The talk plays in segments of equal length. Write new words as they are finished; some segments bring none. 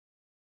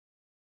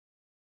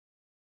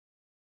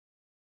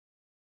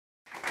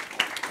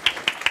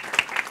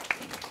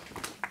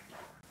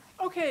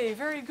Okay,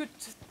 very good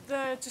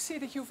to see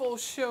that you've all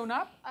shown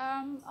up.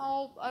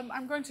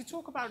 I'm going to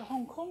talk about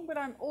Hong Kong, but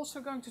I'm also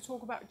going to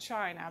talk about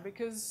China,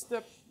 because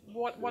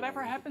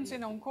whatever happens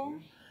in Hong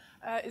Kong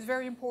is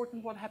very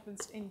important what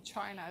happens in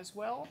China as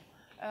well.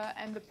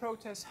 And the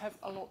protests have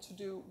a lot to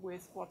do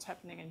with what's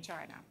happening in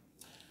China.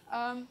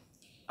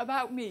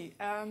 About me,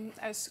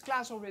 as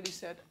Klaas already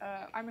said,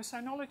 I'm a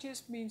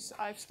sinologist, means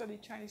I've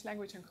studied Chinese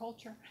language and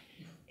culture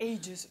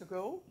ages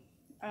ago.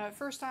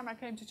 First time I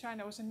came to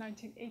China was in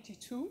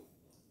 1982,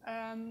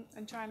 and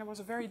China was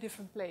a very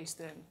different place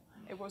then.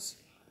 It was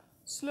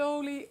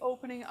slowly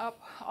opening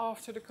up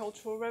after the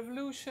Cultural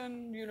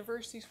Revolution.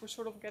 Universities were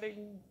sort of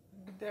getting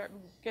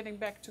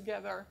back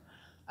together.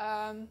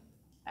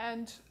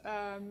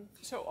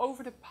 So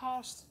over the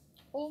past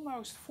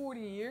almost 40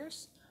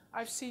 years,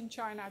 I've seen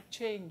China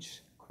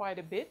change quite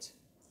a bit.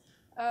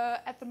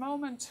 At the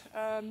moment,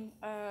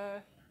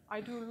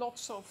 I do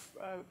lots of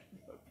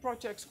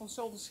projects,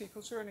 consultancy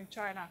concerning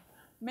China,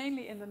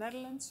 mainly in the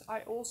Netherlands. I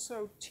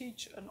also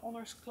teach an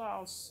honors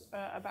class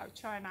about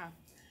China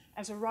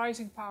as a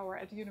rising power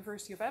at the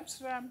University of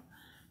Amsterdam.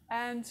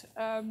 And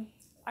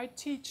I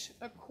teach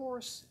a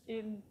course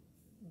in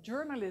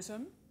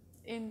journalism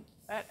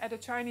at a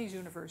Chinese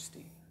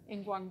university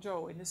in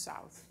Guangzhou in the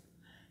south.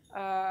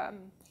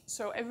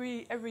 So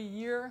every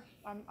year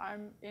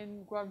I'm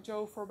in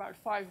Guangzhou for about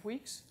 5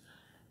 weeks.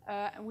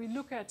 And we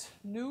look at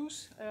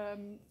news,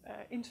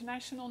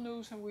 international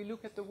news, and we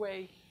look at the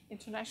way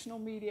international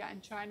media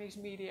and Chinese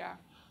media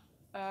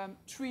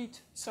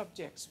treat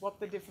subjects, what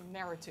the different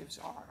narratives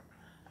are.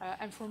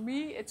 And for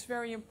me, it's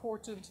very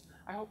important.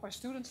 I hope my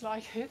students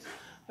like it,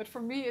 but for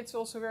me, it's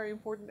also very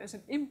important as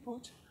an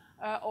input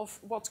of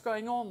what's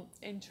going on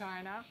in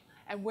China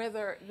and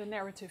whether the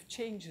narrative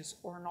changes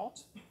or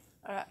not.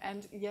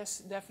 And yes,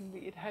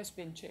 definitely it has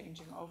been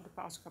changing over the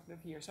past couple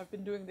of years. I've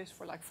been doing this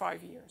for like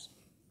 5 years.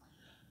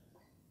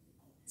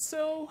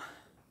 So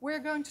we're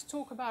going to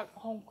talk about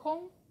Hong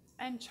Kong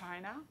and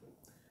China,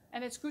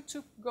 and it's good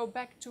to go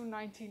back to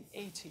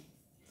 1980.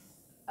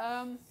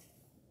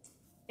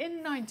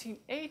 In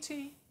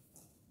 1980,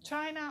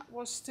 China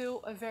was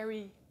still a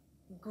very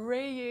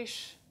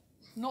grayish,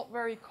 not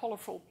very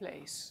colorful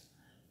place,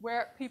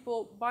 where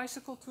people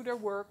bicycled to their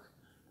work,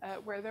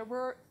 where there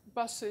were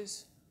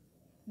buses,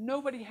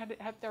 nobody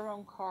had their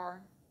own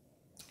car,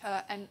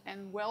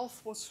 and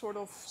wealth was sort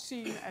of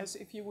seen as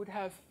if you would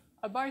have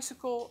a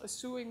bicycle, a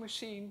sewing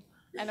machine,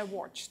 and a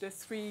watch, the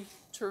 3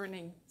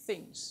 turning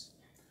things.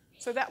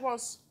 So that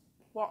was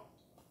what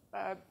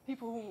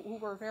people who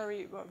were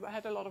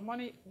had a lot of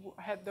money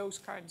had those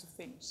kinds of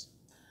things.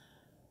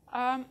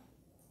 Hong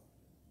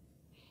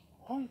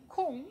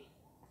Kong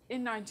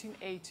in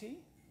 1980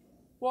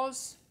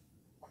 was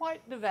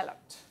quite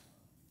developed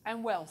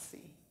and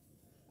wealthy.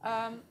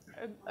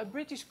 A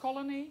British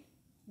colony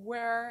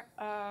where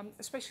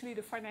especially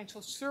the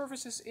financial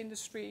services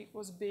industry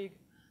was big,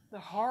 the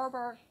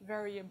harbor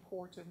very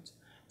important.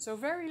 So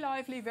very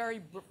lively,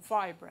 very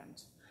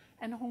vibrant.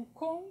 And Hong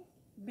Kong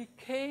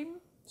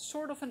became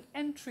sort of an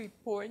entry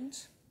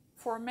point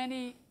for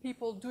many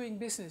people doing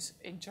business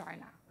in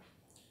China.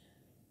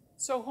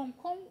 So Hong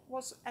Kong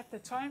was, at the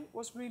time,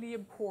 was really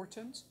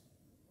important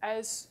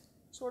as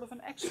sort of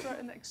an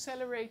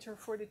accelerator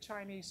for the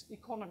Chinese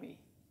economy.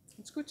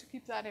 It's good to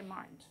keep that in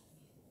mind.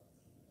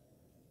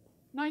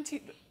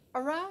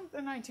 Around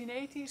the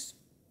 1980s,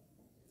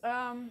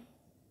 Deng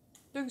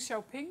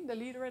Xiaoping, the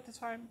leader at the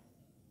time,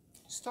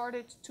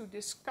 started to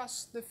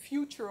discuss the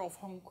future of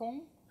Hong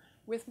Kong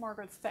with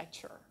Margaret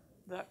Thatcher,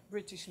 the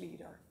British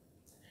leader.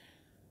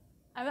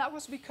 And that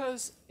was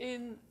because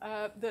in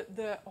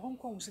the Hong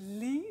Kong's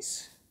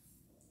lease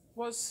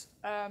was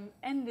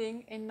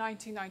ending in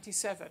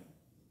 1997.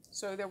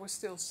 So there was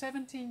still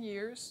 17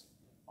 years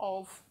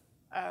of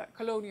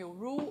colonial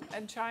rule,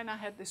 and China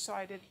had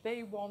decided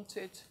they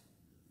wanted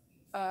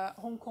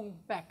Hong Kong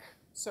back.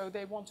 So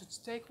they wanted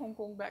to take Hong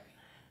Kong back.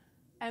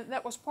 And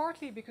that was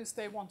partly because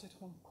they wanted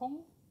Hong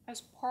Kong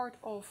as part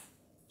of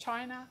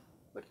China,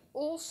 but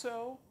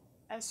also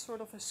as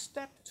sort of a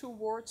step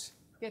towards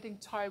getting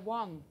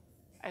Taiwan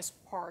as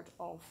part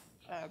of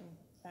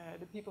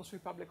the People's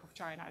Republic of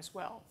China as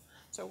well.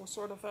 So it was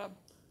sort of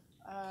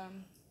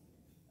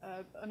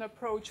an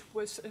approach,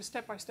 was a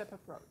step-by-step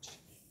approach.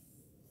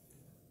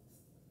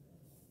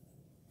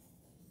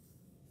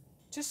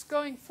 Just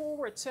going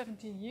forward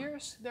 17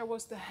 years, there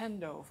was the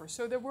handover.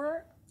 So there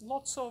were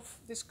lots of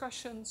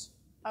discussions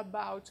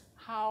about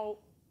how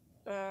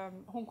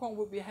Hong Kong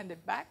would be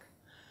handed back.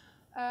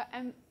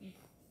 And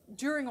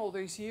during all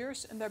these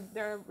years, and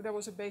there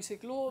was a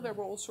basic law, there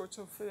were all sorts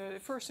of,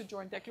 first a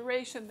joint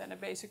declaration, then a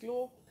basic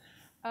law.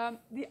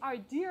 The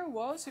idea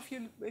was, if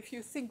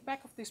you think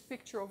back of this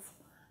picture of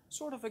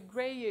sort of a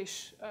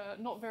grayish,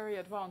 not very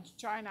advanced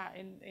China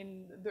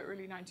in the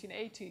early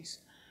 1980s,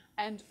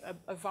 and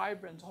a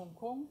vibrant Hong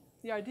Kong,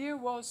 the idea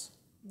was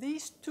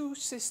these 2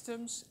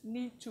 systems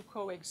need to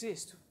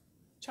coexist.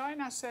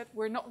 China said,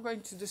 we're not going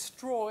to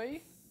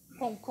destroy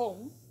Hong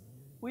Kong.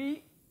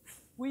 We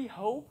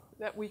hope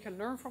that we can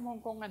learn from Hong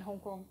Kong and Hong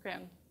Kong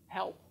can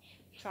help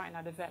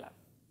China develop.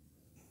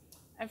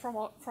 And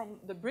from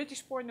the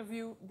British point of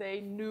view,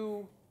 they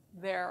knew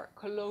their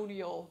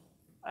colonial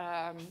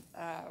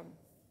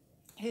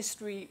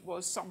history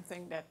was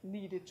something that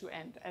needed to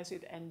end, as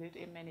it ended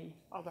in many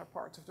other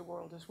parts of the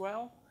world as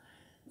well.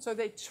 So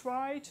they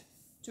tried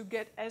to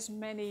get as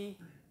many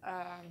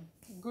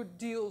good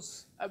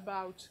deals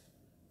about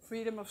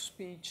freedom of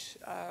speech,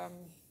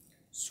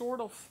 sort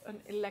of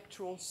an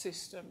electoral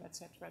system,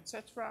 etc.,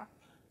 etc.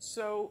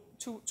 So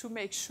to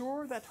make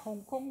sure that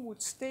Hong Kong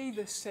would stay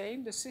the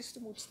same, the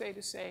system would stay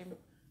the same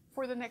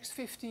for the next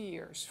 50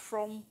 years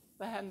from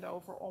the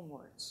handover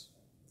onwards.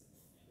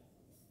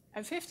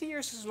 And 50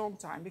 years is a long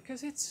time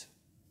because it's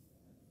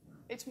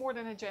more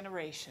than a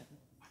generation.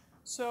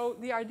 So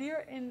the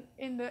idea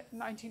in the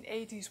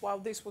 1980s, while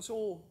this was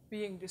all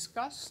being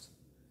discussed,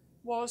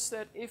 was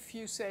that if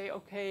you say,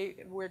 okay,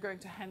 we're going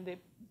to hand it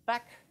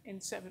back in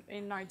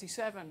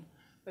 97,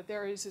 but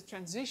there is a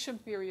transition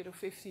period of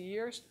 50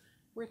 years,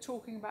 we're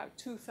talking about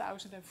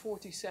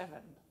 2047.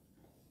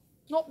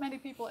 Not many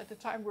people at the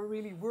time were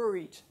really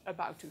worried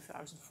about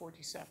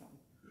 2047.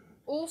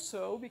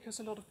 Also, because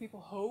a lot of people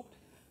hoped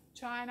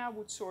China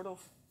would sort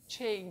of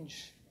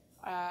change.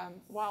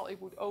 While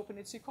it would open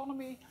its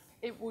economy,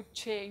 it would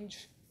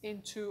change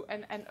into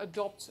and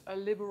adopt a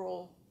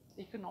liberal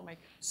economic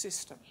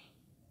system.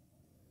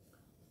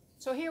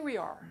 So here we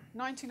are,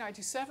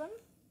 1997,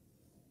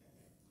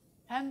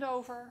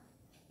 handover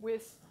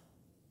with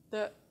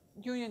the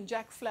Union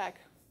Jack flag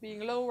being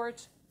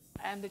lowered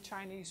and the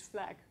Chinese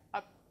flag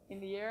up in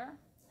the air.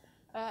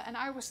 And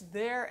I was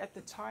there at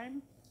the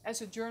time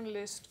as a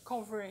journalist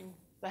covering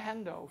the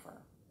handover.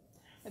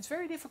 It's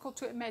very difficult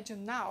to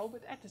imagine now,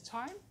 but at the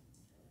time,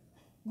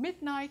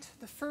 midnight,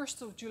 the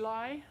 1st of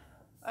July,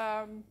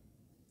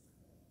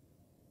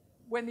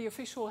 when the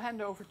official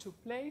handover took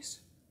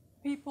place,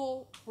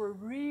 people were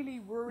really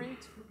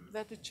worried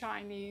that the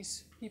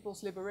Chinese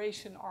People's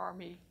Liberation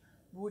Army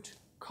would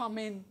come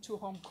into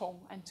Hong Kong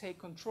and take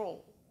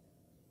control.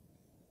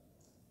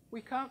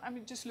 We can't, I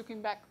mean, just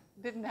looking back,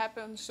 didn't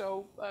happen,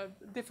 so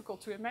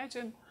difficult to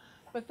imagine.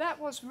 But that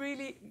was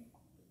really,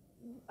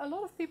 a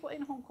lot of people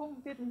in Hong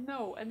Kong didn't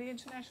know, and the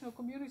international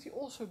community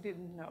also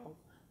didn't know.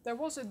 There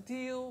was a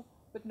deal,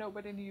 but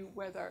nobody knew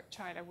whether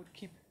China would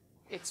keep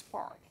its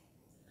part.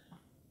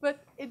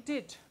 But it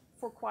did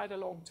for quite a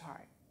long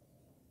time.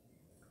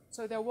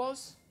 So there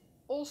was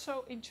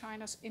also in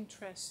China's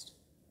interest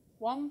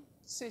one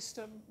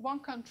system, one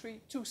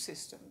country, two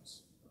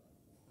systems.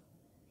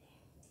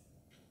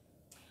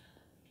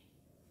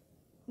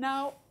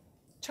 Now,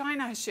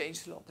 China has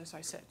changed a lot, as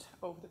I said,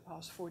 over the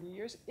past 40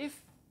 years.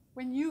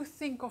 When you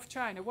think of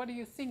China, what do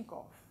you think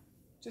of?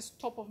 Just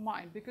top of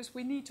mind, because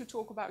we need to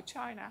talk about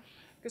China,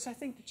 because I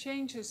think the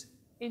changes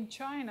in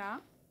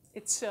China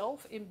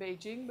itself, in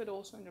Beijing, but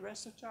also in the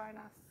rest of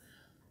China,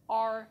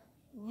 are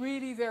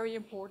really very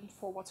important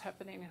for what's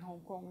happening in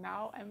Hong Kong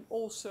now, and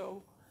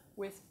also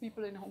with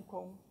people in Hong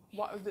Kong.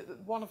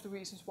 One of the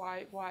reasons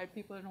why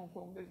people in Hong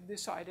Kong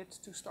decided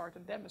to start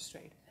and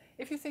demonstrate.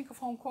 If you think of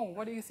Hong Kong,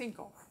 what do you think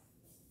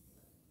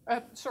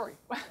of? Sorry,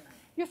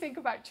 you think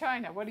about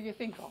China, what do you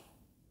think of?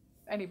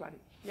 Anybody?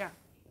 Yeah.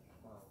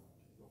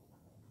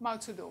 Mao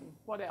Zedong.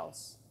 What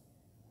else?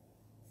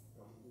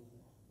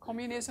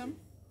 Communism.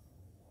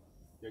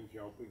 Deng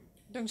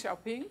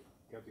Xiaoping.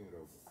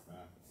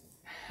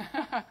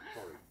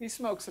 Sorry. He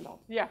smokes a lot.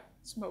 Yeah,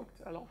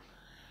 smoked a lot.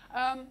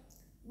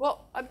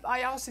 Well,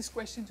 I asked this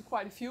question to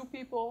quite a few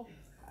people,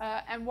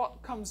 and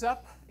what comes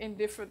up in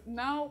different...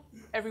 Now,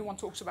 everyone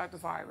talks about the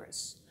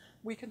virus.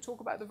 We can talk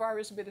about the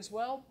virus a bit as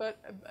well, but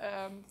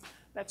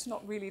that's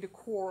not really the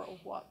core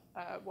of what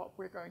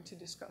we're going to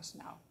discuss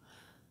now.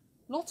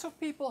 Lots of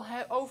people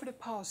over the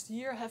past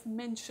year have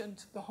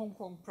mentioned the Hong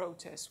Kong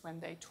protests when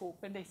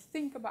they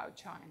think about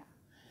China.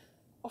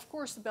 Of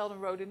course, the Belt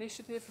and Road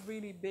Initiative,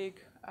 really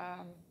big,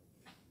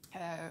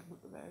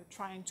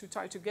 trying to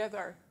tie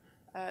together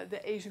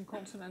the Asian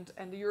continent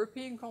and the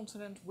European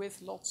continent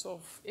with lots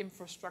of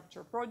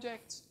infrastructure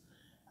projects,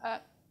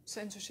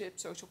 censorship,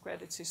 social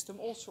credit system,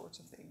 all sorts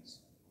of things.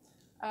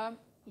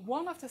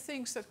 One of the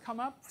things that come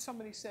up,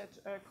 somebody said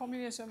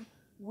communism,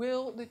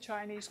 will the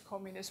Chinese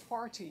Communist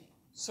Party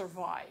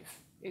survive,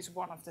 is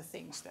one of the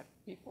things that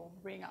people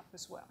bring up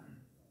as well.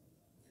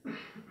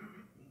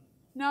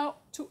 Now,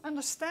 to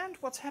understand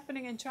what's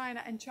happening in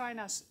China and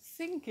China's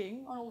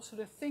thinking, and also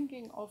the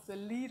thinking of the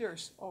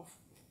leaders of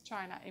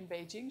China in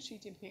Beijing, Xi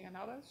Jinping and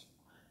others,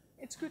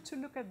 it's good to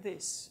look at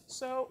this.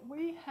 So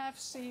we have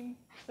seen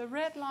the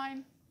red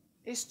line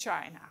is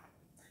China.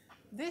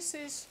 This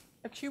is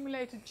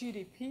accumulated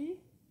GDP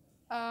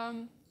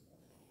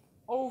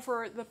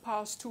over the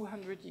past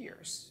 200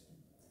 years.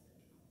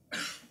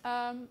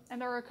 And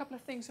there are a couple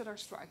of things that are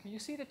striking. You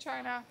see that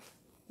China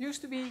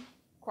used to be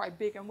quite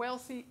big and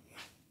wealthy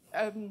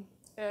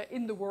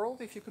in the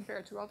world, if you compare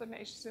it to other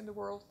nations in the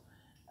world,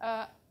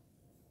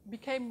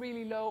 became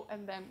really low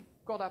and then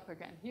got up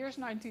again. Here's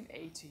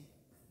 1980.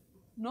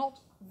 Not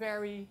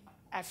very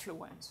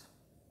affluent.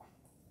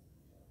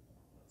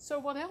 So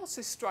what else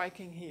is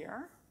striking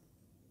here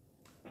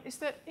is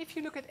that if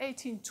you look at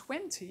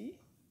 1820,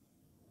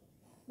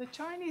 the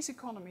Chinese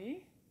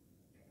economy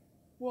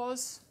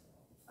was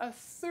a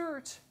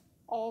third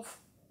of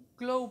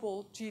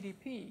global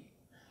GDP.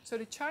 So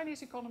the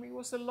Chinese economy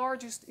was the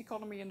largest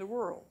economy in the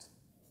world.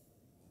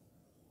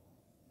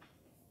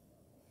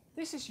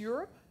 This is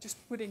Europe, just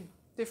putting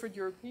different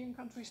European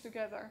countries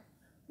together.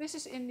 This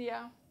is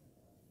India.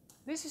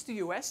 This is the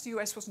US. The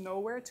US was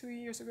nowhere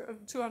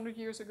 200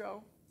 years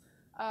ago.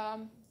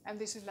 And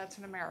this is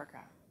Latin America.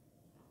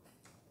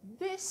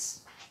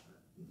 This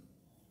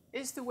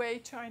is the way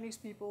Chinese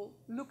people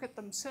look at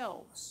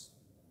themselves,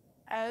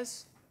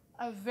 as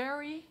a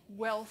very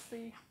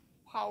wealthy,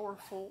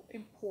 powerful,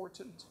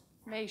 important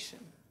nation.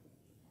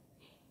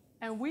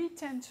 And we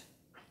tend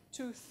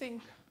to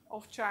think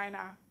of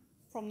China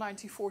from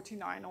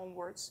 1949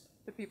 onwards,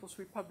 the People's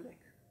Republic.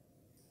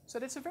 So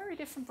that's a very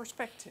different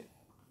perspective.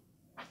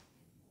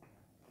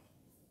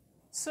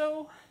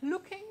 So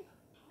looking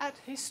at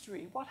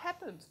history, what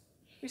happened?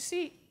 We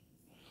see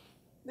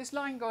this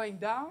line going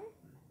down.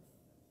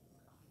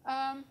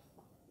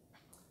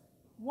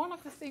 One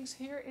of the things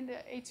here in the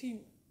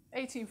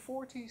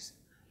 1840s,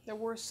 there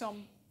were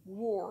some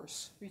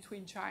wars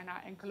between China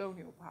and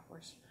colonial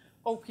powers.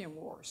 Opium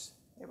wars,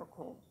 they were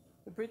called.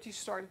 The British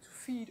started to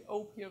feed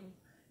opium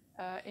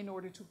in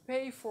order to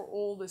pay for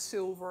all the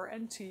silver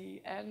and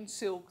tea and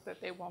silk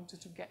that they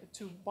wanted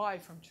to buy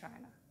from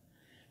China.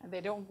 And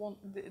they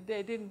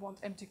didn't want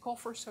empty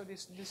coffers, so they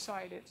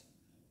decided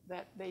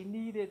that they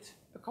needed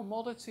a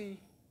commodity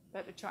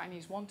that the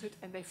Chinese wanted,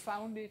 and they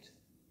found it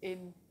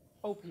in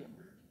opium.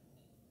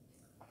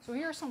 So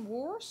here are some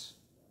wars.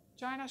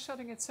 China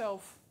shutting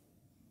itself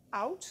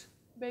out,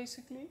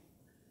 basically.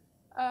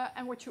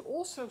 And what you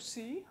also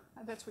see,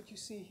 and that's what you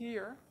see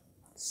here,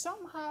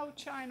 somehow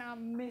China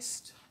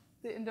missed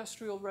the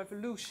Industrial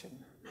Revolution.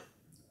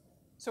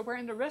 So where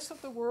in the rest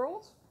of the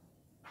world,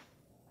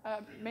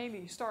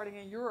 mainly starting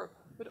in Europe,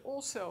 but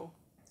also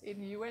in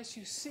the US,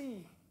 you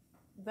see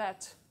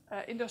that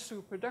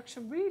industrial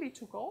production really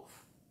took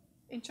off.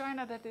 In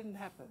China, that didn't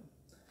happen.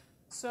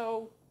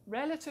 So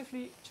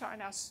relatively,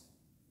 China's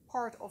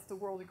part of the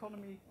world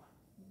economy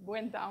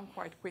went down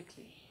quite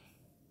quickly.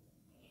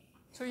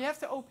 So you have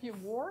the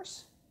Opium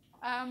Wars,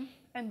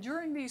 and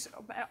during these,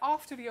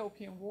 after the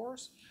Opium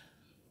Wars,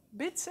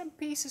 bits and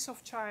pieces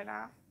of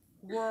China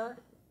were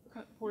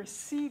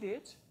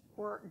ceded,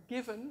 or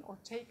given, or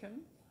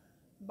taken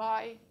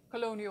by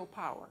colonial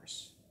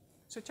powers.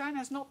 So China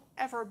has not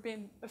ever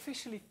been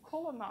officially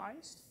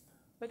colonized,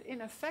 but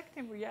in effect,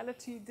 in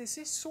reality, this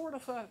is sort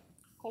of a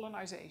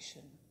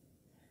colonization.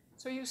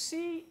 So you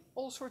see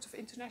all sorts of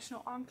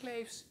international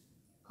enclaves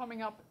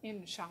coming up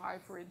in Shanghai,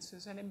 for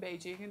instance, and in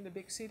Beijing, in the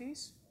big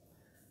cities.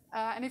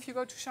 And if you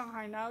go to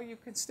Shanghai now, you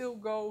can still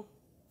go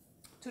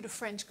to the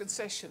French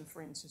concession,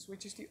 for instance,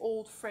 which is the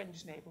old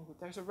French neighborhood.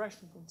 There's a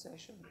Russian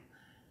concession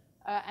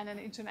and an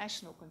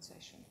international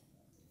concession.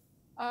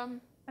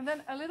 And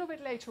then a little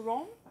bit later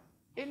on,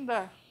 in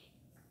the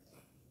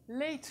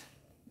late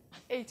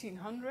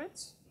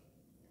 1800s,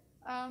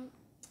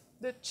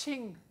 the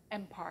Qing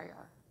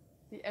Empire,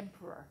 the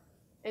emperor,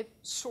 it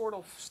sort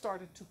of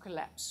started to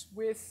collapse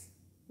with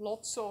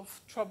lots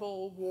of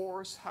trouble,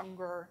 wars,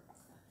 hunger.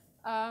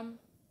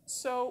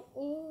 So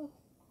all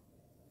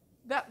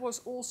that was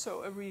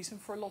also a reason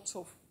for lots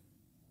of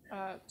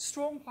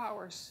strong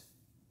powers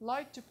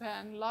like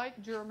Japan,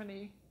 like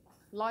Germany,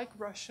 like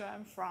Russia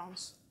and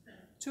France,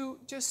 to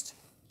just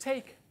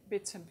take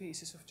bits and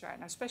pieces of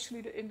China,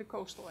 especially in the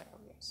coastal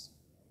areas.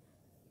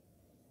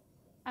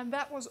 And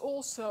that was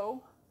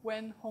also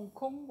when Hong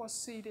Kong was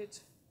ceded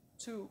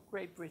to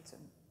Great Britain.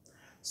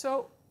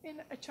 So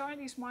in a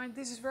Chinese mind,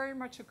 this is very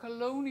much a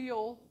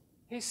colonial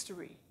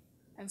history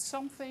and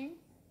something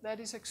that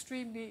is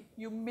extremely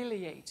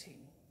humiliating,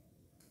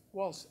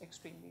 was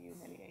extremely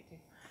humiliating.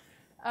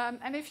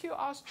 And if you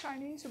ask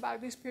Chinese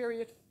about this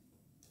period,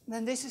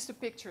 then this is the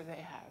picture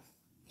they have.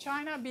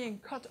 China being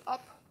cut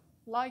up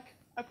like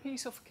a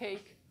piece of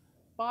cake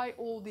by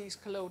all these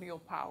colonial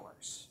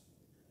powers.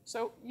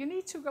 So you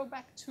need to go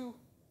back to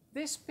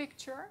this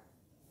picture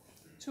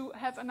to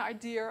have an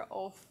idea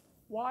of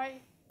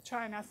why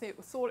China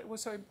thought it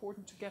was so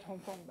important to get Hong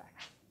Kong back.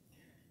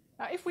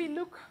 Now, if we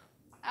look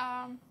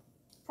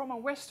from a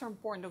Western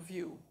point of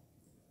view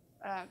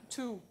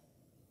to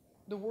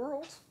the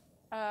world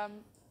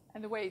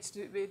and the way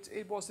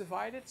it was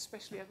divided,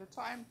 especially at the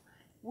time,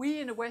 we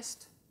in the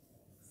West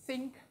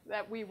think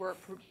that we were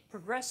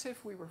progressive,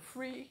 we were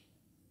free,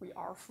 we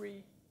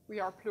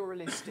are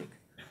pluralistic,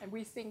 and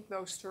we think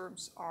those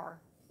terms are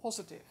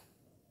positive.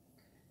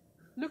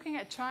 Looking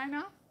at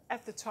China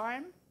at the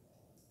time,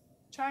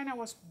 China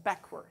was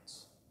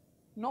backwards,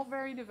 not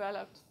very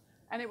developed,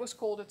 and it was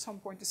called at some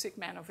point the sick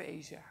man of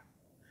Asia.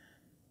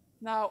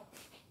 Now,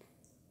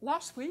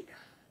 last week,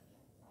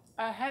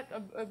 I had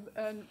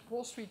a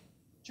Wall Street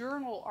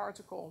Journal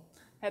article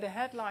had a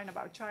headline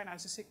about China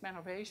as a sick man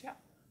of Asia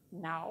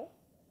now,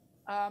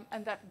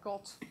 and that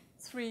got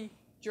 3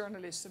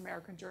 journalists,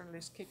 American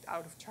journalists, kicked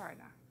out of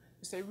China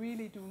because they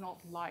really do not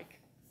like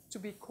to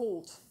be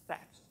called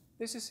that.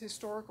 This is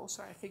historical,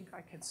 so I think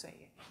I can say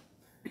it.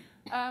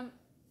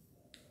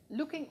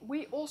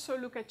 we also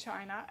look at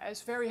China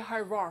as very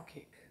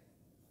hierarchic.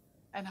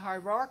 And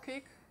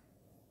hierarchic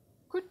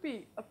could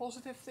be a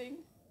positive thing,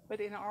 but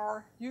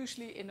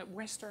usually in a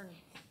Western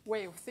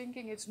way of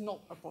thinking, it's not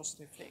a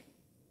positive thing.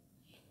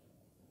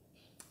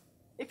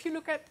 If you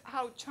look at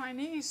how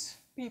Chinese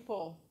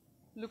people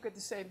look at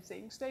the same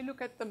things, they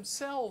look at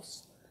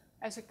themselves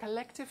as a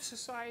collective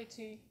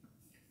society,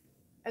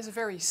 as a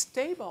very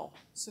stable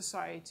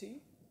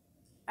society,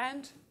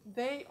 and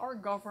they are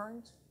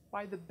governed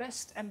by the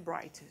best and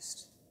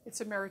brightest.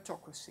 It's a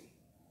meritocracy.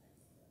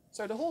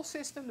 So the whole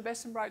system, the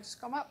best and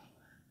brightest come up,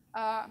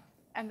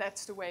 and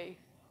that's the way,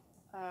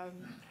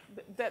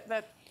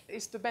 that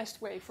is the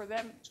best way for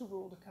them to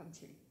rule the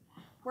country.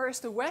 Whereas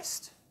the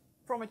West,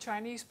 from a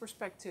Chinese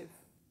perspective,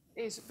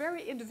 is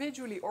very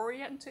individually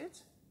oriented.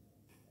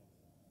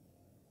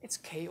 It's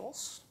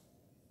chaos.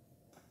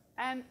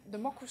 And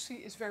democracy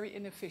is very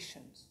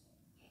inefficient.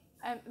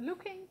 And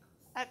looking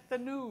at the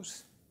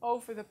news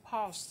over the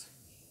past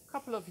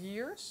couple of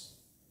years,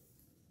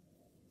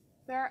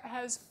 there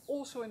has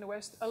also in the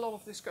West a lot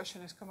of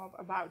discussion has come up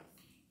about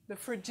the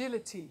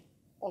fragility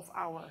of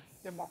our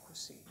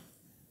democracy.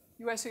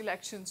 US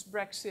elections,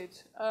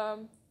 Brexit,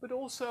 but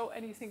also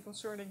anything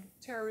concerning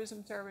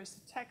terrorism, terrorist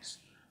attacks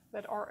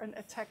that are an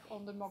attack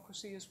on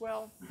democracy as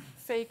well,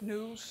 fake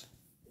news.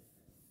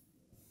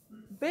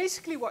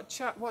 Basically what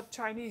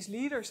Chinese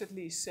leaders at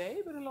least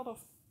say, but a lot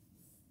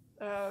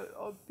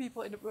of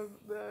people, in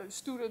the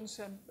students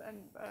and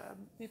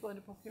people in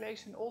the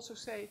population also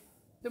say,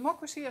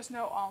 democracy has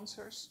no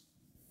answers.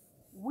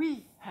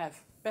 We have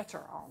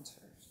better answers.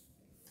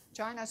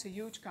 China is a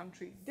huge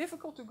country,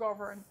 difficult to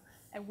govern,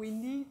 and we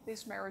need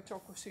this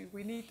meritocracy.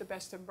 We need the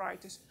best and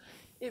brightest.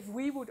 If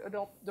we would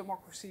adopt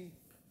democracy,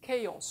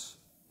 chaos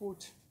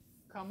would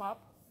come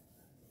up,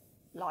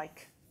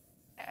 like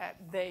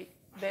they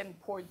then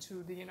point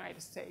to the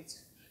United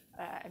States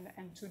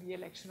and to the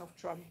election of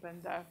Trump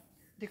and the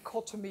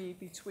dichotomy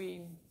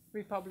between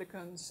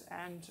Republicans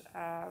and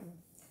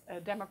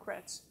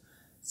Democrats.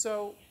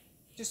 So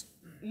just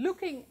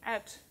looking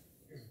at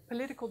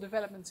political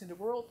developments in the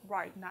world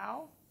right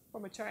now,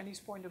 from a Chinese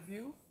point of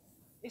view,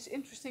 is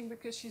interesting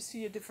because you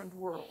see a different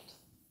world.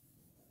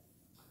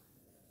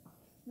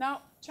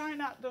 Now,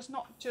 China does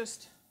not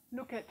just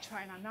look at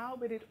China now,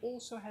 but it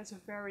also has a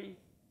very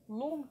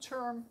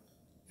long-term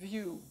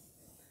view.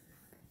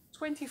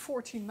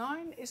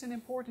 2049 is an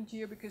important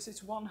year because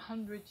it's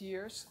 100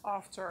 years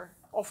after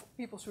of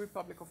People's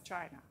Republic of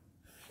China,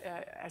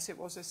 as it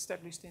was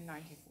established in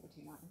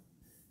 1949.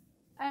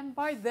 And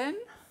by then,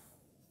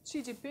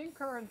 Xi Jinping,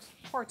 current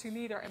party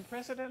leader and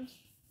president,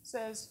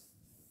 says,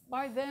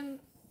 by then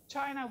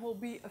China will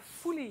be a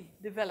fully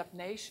developed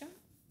nation.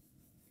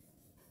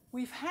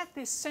 We've had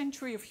this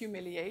century of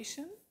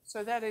humiliation,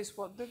 so that is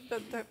what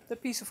the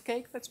piece of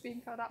cake that's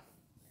being cut up.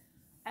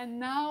 And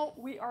now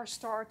we are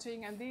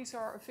starting, and these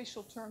are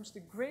official terms, the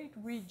great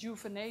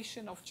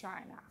rejuvenation of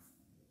China.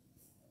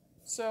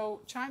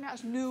 So China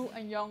is new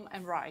and young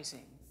and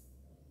rising.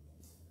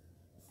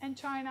 And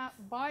China,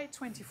 by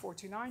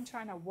 2049,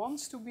 China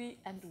wants to be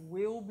and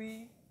will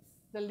be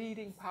the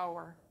leading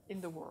power in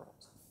the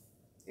world,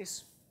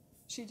 is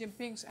Xi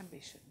Jinping's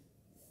ambition.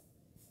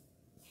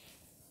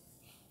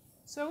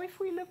 So if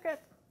we look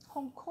at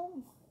Hong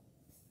Kong,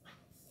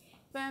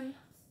 then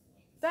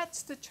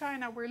that's the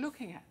China we're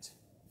looking at.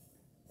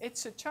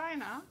 It's a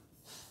China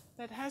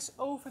that has,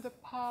 over the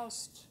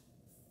past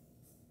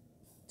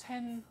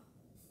 10,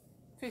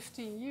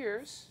 15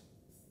 years,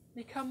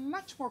 become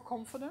much more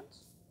confident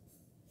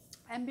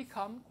and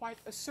become quite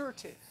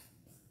assertive,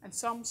 and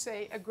some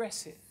say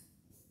aggressive.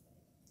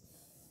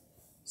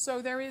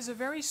 So there is a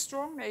very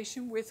strong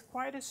nation with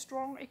quite a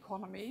strong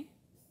economy,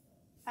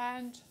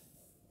 and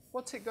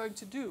what's it going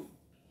to do?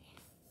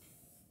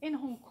 In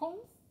Hong Kong,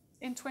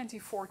 in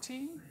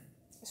 2014,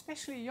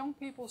 especially young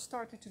people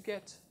started to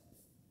get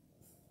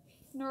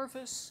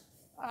nervous,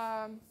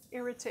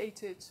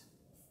 irritated,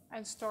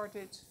 and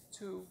started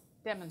to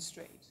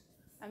demonstrate.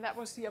 And that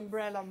was the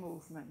umbrella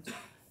movement.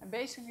 And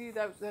basically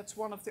that's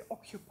one of the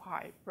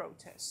Occupy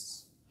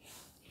protests.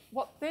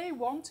 What they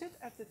wanted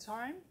at the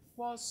time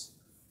was,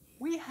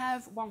 we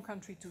have one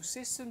country, two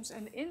systems,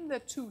 and in the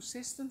two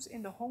systems,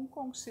 in the Hong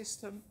Kong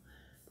system,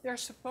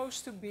 there's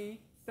supposed to be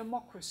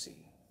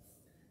democracy.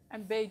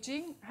 And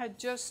Beijing had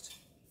just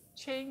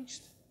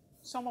changed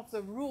some of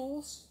the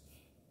rules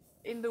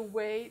in the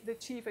way the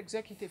chief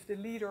executive, the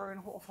leader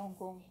of Hong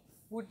Kong,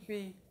 would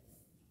be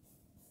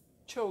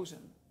chosen.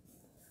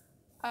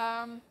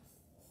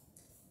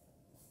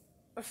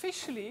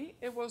 Officially,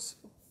 it was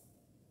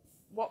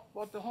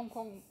what the Hong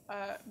Kong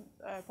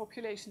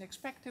population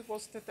expected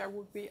was that there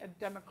would be a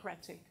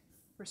democratic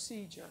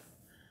procedure.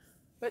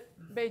 But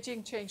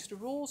Beijing changed the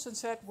rules and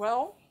said,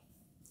 well,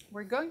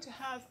 we're going to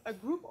have a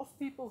group of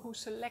people who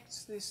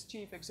selects this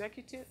chief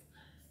executive,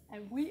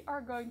 and we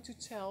are going to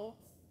tell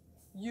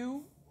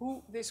you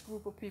who this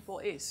group of people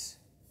is.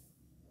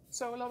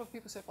 So a lot of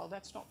people said, well,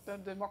 that's not the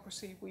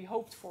democracy we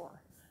hoped for,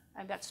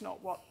 and that's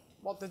not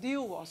what the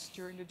deal was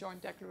during the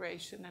Joint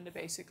Declaration and the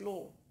Basic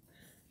Law.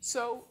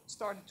 So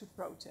started to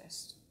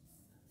protest.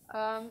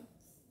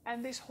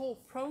 And this whole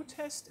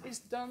protest is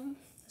done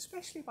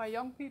especially by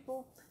young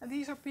people. And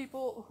these are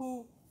people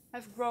who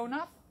have grown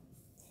up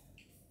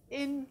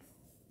in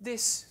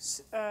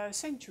this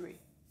century.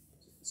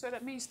 So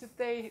that means that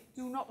they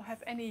do not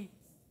have any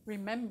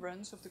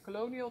remembrance of the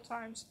colonial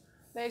times.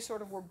 They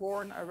sort of were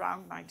born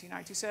around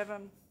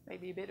 1997,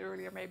 maybe a bit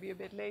earlier, maybe a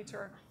bit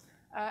later.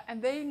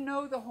 And they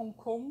know that Hong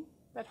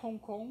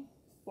Kong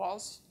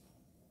was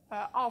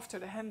after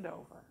the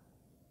handover.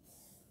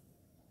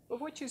 But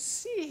what you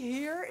see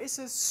here is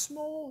a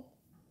small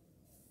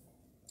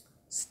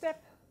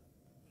step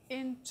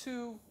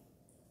into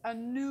a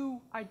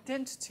new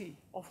identity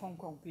of Hong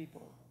Kong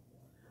people.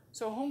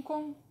 So Hong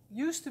Kong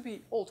used to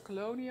be old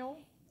colonial,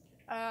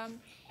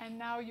 and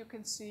now you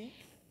can see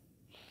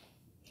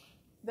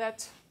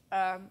that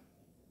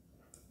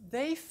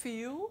they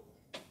feel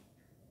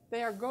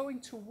they are going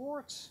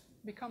towards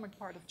becoming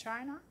part of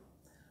China,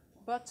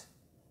 but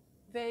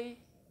they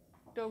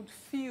don't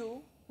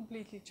feel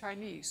completely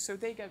Chinese, so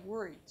they get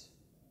worried.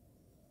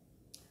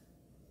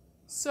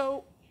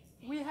 So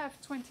we have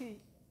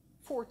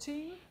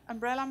 2014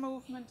 umbrella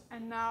movement,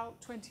 and now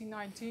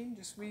 2019,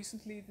 just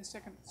recently,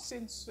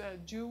 since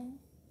June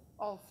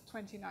of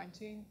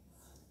 2019,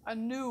 a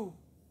new,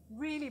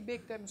 really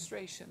big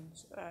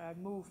demonstrations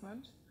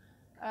movement.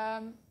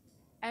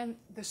 And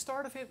the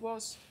start of it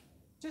was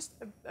just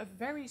a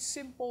very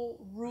simple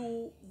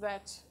rule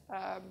that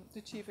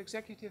the chief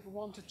executive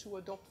wanted to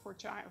adopt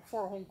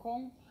for Hong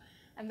Kong,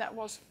 and that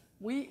was,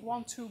 we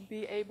want to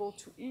be able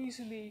to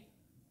easily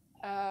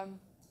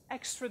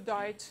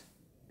extradite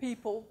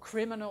people,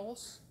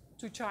 criminals,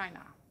 to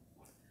China.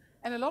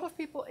 And a lot of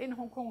people in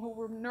Hong Kong who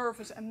were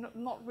nervous and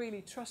not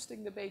really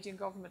trusting the Beijing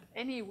government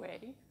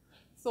anyway,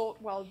 thought,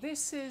 well,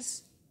 this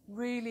is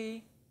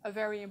really a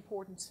very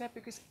important step,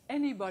 because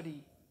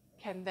anybody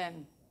can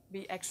then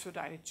be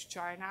extradited to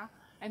China,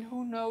 and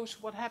who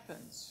knows what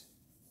happens.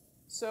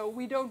 So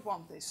we don't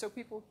want this. So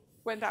people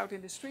went out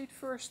in the street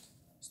first,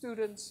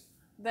 students,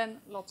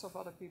 then lots of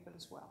other people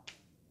as well.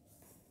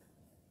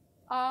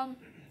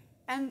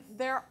 And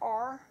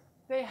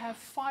they have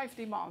 5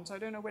 demands. I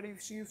don't know whether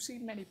you've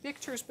seen many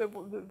pictures, but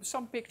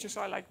some pictures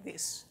are like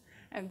this.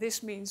 And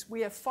this means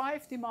we have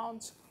 5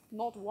 demands,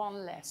 not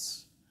one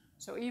less.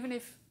 So even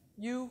if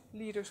you,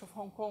 leaders of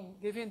Hong Kong,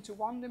 give in to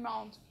one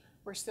demand,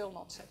 we're still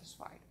not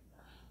satisfied.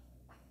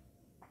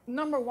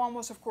 Number 1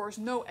 was, of course,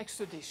 no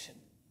extradition.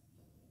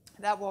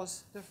 That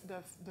was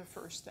the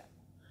first step.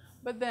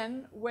 But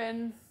then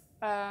when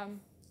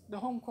the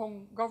Hong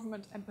Kong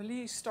government and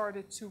police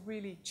started to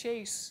really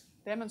chase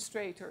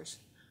demonstrators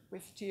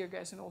with tear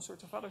gas and all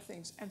sorts of other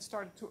things, and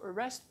started to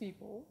arrest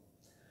people,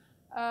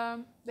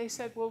 they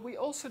said, well, we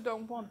also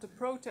don't want the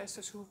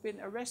protesters who've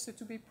been arrested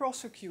to be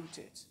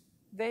prosecuted.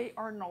 They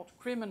are not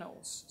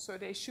criminals, so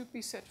they should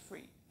be set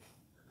free.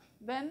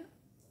 Then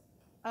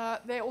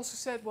they also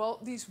said, well,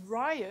 these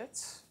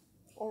riots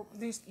or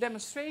these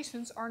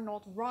demonstrations are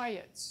not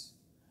riots,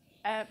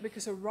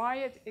 because a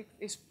riot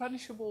is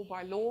punishable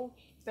by law.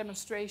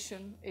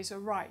 Demonstration is a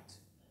right.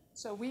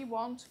 So we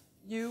want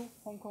you,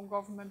 Hong Kong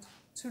government,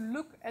 to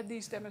look at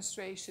these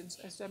demonstrations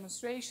as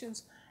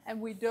demonstrations, and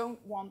we don't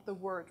want the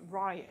word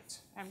riot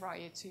and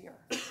rioteer.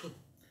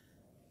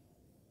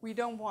 We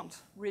don't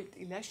want rigged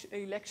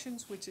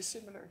elections, which is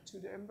similar to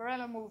the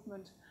umbrella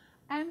movement,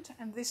 and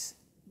this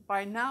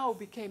by now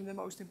became the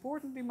most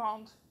important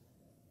demand,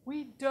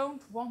 we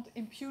don't want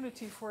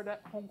impunity for the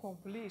Hong Kong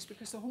police,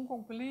 because the Hong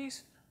Kong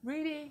police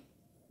really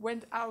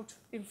went out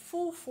in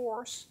full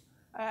force,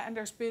 and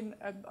there's been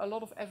a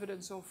lot of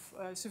evidence of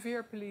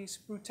severe police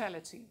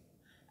brutality.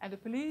 And the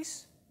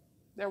police,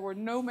 there were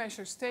no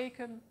measures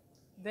taken.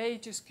 They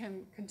just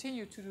can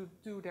continue to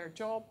do their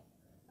job.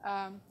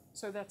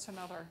 So that's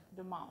another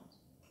demand.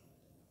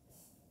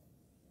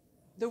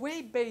 The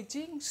way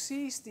Beijing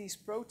sees these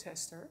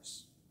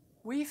protesters,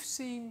 we've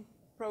seen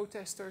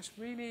protesters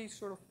really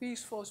sort of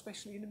peaceful,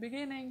 especially in the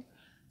beginning.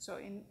 So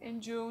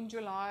in June,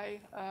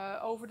 July,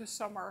 over the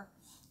summer,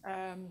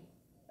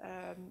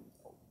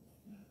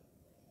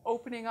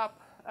 opening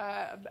up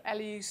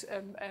alleys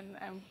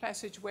and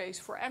passageways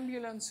for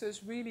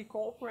ambulances, really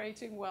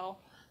cooperating well.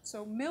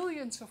 So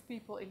millions of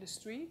people in the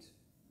street,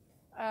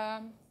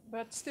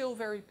 but still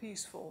very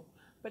peaceful.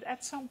 But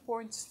at some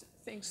point,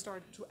 things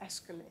started to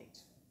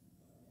escalate.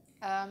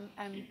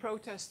 And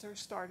protesters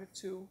started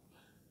to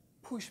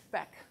push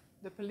back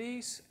the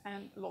police,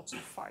 and lots of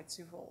fights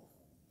evolved.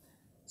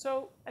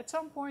 So at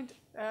some point,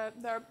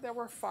 there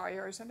were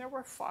fires, and there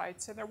were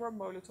fights, and there were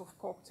Molotov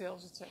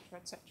cocktails, etc.,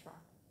 etc.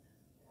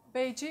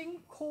 Beijing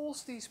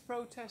calls these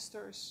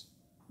protesters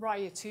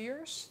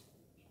rioters,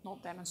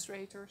 not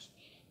demonstrators,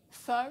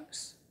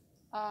 thugs,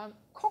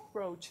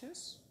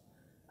 cockroaches,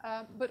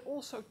 but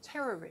also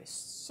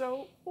terrorists.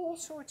 So all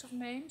sorts of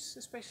names,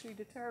 especially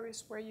the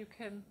terrorists, where you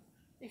can,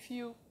 if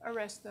you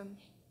arrest them,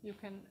 you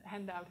can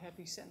hand out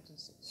heavy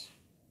sentences.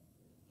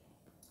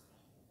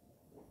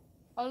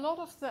 A lot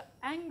of the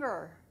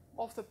anger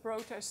of the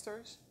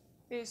protesters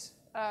is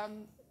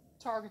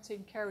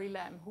targeting Carrie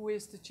Lam, who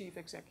is the chief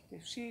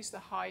executive. She's the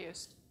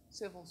highest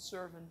civil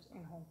servant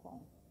in Hong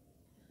Kong.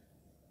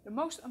 the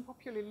most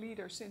unpopular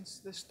leader since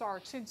the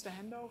start, since the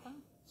handover.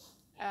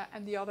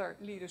 And the other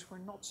leaders were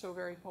not so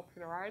very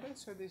popular either,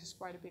 so this is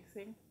quite a big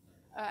thing.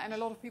 And a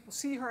lot of people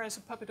see her as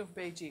a puppet of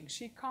Beijing.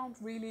 She can't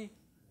really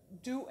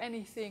do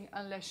anything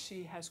unless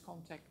she has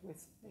contact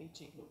with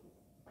Beijing.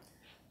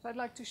 So I'd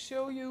like to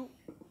show you,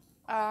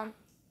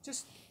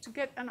 just to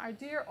get an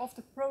idea of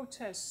the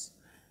protests.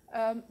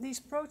 These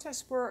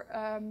protests were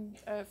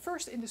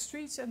first in the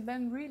streets and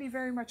then really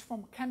very much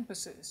from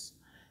campuses.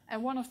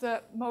 And one of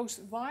the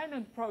most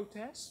violent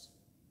protests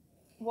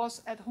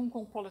was at Hong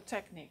Kong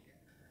Polytechnic,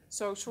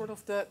 so sort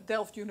of the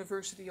Delft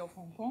University of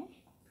Hong Kong.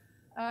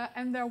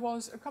 And there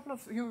was a couple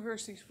of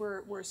universities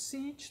were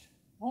sieged.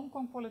 Hong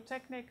Kong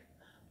Polytechnic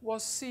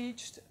was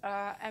sieged,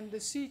 and the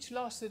siege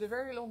lasted a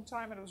very long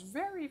time, and it was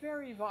very,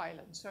 very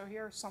violent. So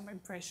here's some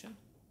impression.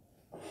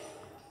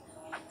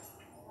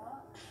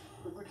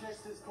 The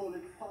protesters call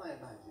it fire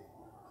magic.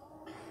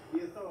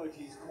 The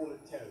authorities call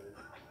it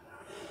terrorism.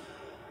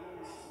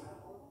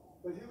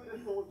 But who would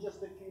have thought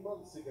just a few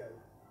months ago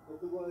that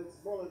the words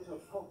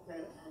Molotov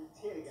cocktail and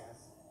tear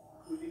gas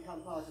would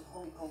become part of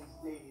Hong Kong's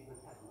daily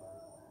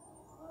vocabulary?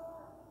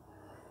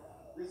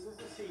 This was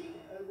the scene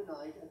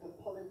overnight at the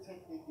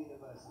Polytechnic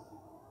University,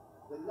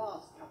 the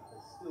last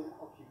campus still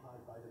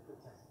occupied by the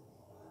protesters.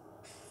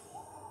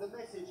 The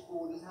message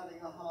board is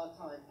having a hard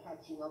time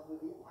catching up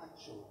with the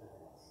actual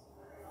events.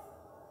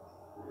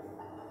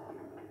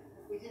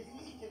 It is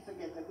easy to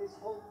forget that this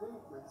whole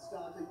movement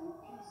started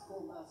with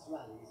peaceful mass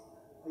rallies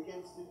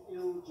against an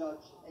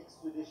ill-judged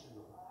extradition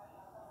law.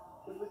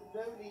 But with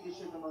no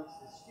leadership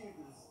amongst the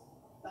students,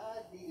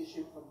 bad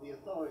leadership from the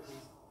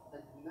authorities,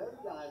 and no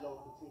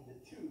dialogue between the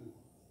two,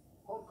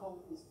 Hong Kong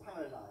is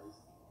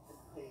paralyzed and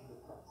paying the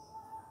price.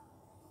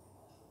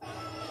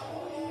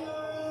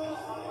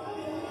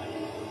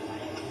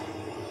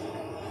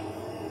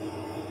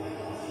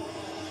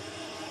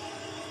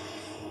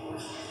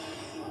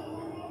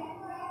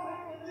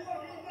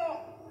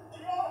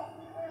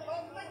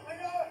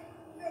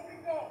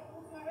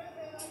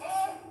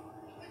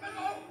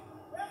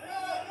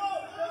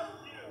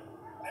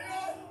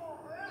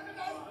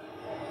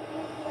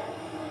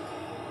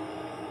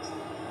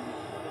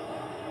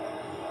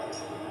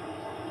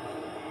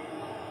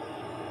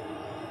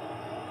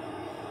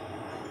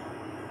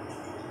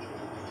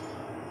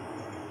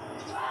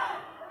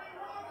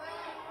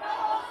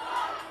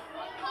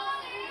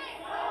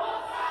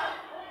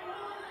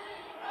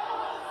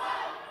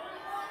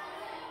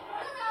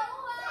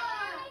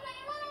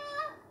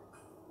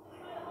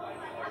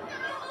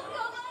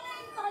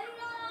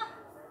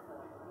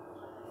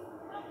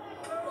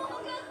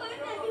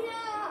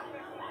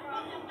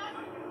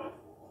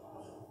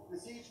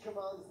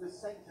 Commands the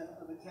center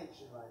of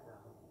attention right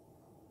now.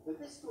 But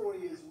this story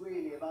is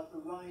really about the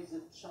rise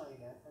of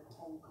China and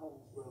Hong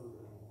Kong's role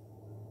in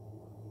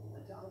it.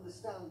 And to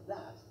understand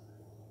that,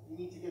 you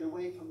need to get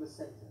away from the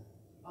center,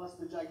 past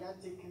the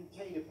gigantic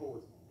container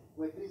port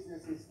where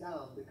business is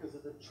down because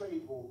of the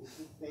trade war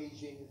between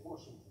Beijing and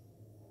Washington,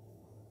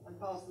 and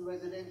past the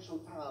residential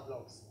tower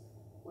blocks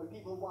where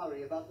people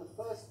worry about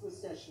the first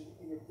recession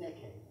in a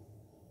decade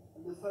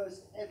and the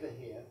first ever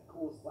here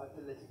caused by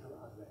political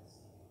unrest.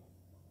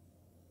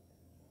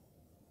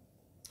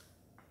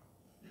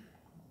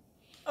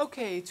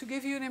 Okay, to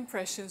give you an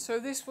impression, so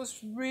this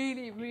was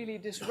really, really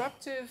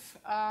disruptive,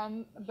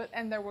 and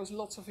there was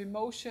lots of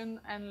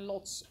emotion and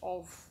lots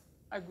of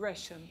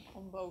aggression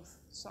on both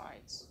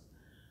sides.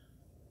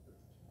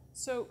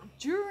 So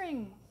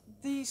during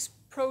these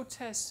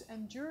protests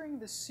and during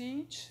the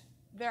siege,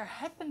 there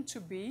happened to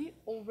be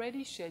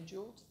already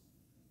scheduled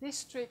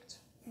district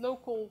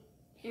local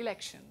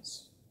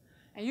elections.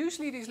 And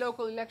usually these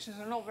local elections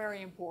are not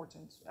very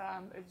important.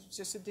 It's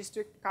just a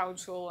district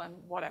council and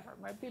whatever.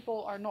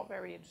 People are not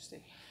very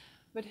interested.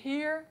 But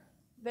here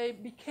they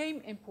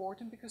became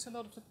important because a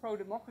lot of the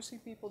pro-democracy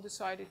people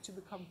decided to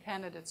become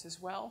candidates as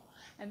well.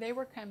 And they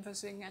were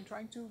canvassing and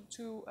trying to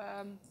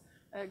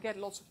get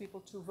lots of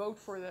people to vote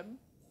for them.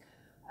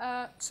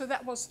 So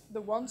that was the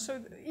one.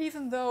 So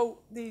even though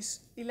these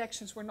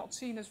elections were not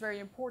seen as very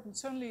important,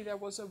 suddenly there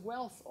was a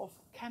wealth of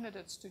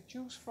candidates to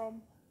choose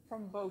from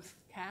both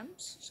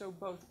camps, so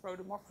both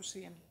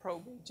pro-democracy and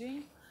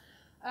pro-Beijing.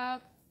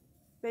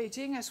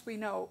 Beijing, as we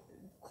know,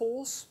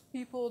 calls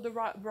people the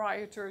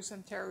rioters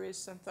and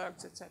terrorists and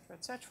thugs,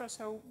 etc.,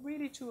 so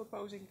really two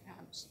opposing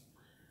camps.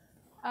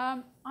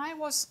 I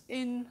was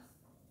in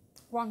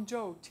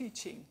Guangzhou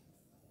teaching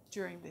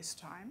during this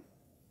time,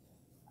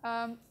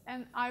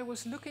 and I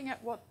was looking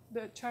at what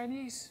the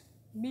Chinese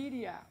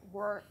media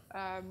were,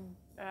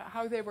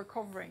 how they were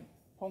covering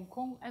Hong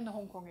Kong and the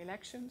Hong Kong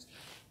elections.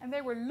 And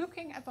they were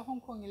looking at the Hong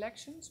Kong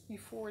elections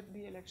before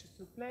the elections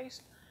took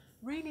place,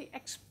 really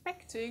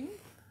expecting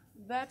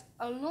that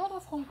a lot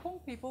of Hong Kong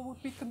people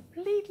would be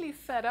completely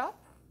fed up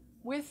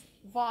with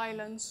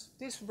violence,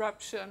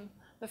 disruption,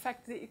 the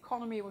fact that the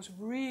economy was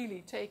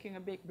really taking a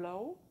big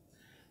blow,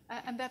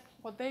 and that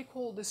what they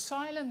call the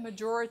silent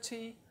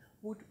majority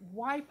would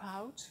wipe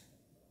out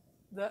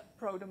the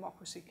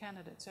pro-democracy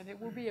candidates. And it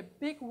would be a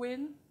big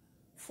win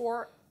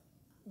for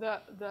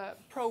the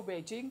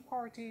pro-Beijing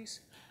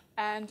parties,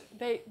 and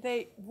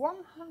they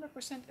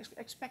 100%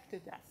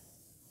 expected that.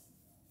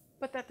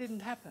 But that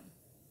didn't happen.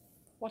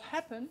 What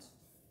happened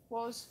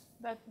was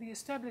that the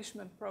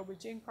establishment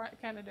pro-Beijing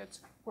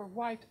candidates were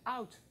wiped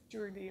out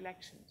during the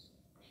elections.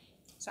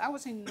 So I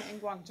was in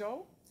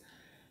Guangzhou,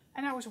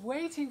 and I was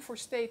waiting for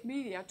state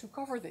media to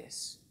cover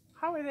this.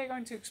 How are they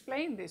going to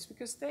explain this?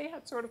 Because they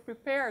had sort of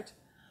prepared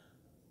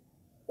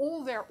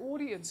all their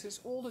audiences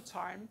all the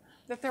time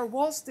that there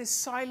was this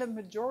silent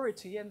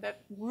majority and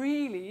that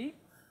really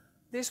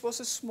this was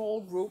a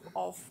small group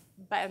of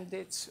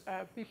bandits,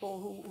 people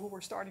who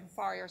were starting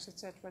fires,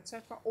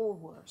 etc., or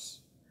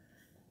worse.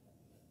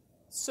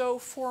 So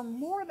for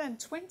more than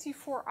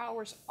 24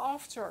 hours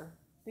after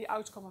the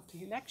outcome of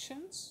the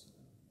elections,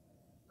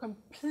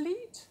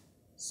 complete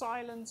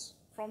silence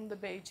from the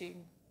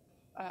Beijing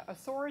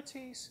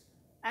authorities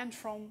and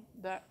from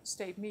the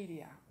state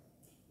media.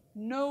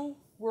 No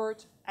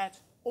word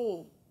at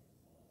all.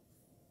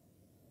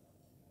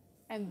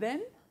 And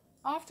then,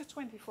 after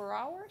 24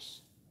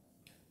 hours,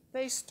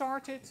 they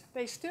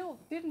still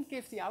didn't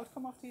give the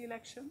outcome of the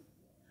election,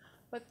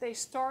 but they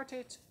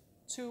started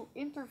to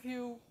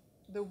interview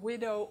the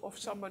widow of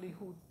somebody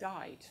who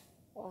died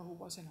or who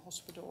was in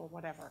hospital or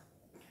whatever.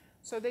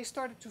 So they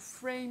started to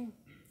frame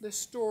the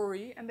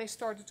story and they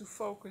started to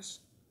focus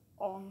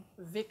on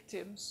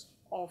victims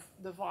of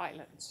the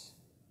violence.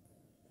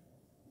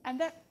 And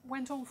that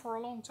went on for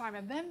a long time.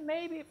 And then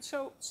maybe,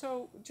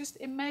 so just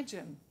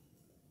imagine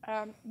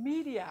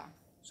media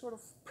sort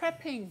of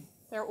prepping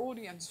their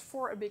audience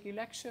for a big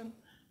election,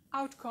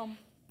 outcome,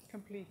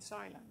 complete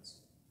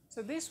silence.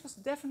 So this was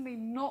definitely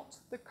not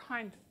the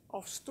kind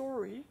of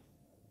story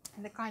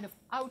and the kind of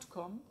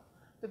outcome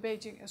the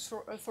Beijing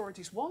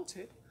authorities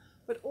wanted,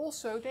 but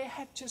also they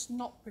had just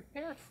not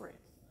prepared for it.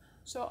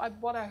 So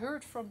what I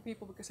heard from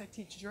people, because I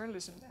teach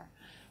journalism there,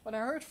 what I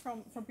heard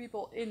from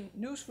people in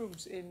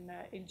newsrooms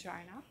in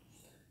China,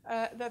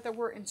 that there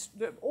were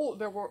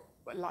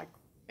like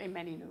in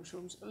many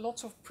newsrooms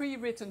lots of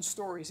pre-written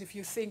stories. If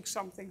you think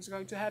something's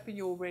going to happen,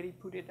 you already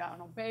put it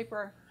down on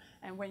paper,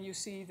 and when you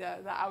see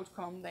the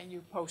outcome, then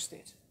you post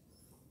it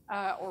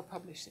or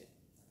publish it.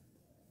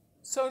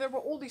 So there were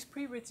all these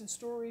pre-written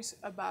stories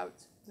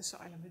about the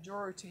silent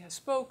majority has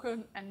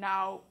spoken, and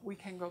now we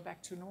can go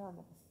back to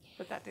normal.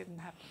 But that didn't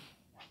happen.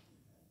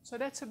 So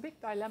that's a big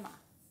dilemma.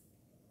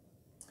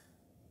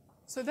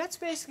 So that's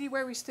basically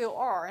where we still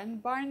are.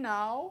 And by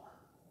now,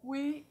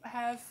 we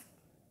have,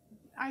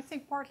 I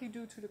think partly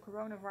due to the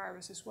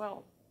coronavirus as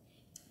well,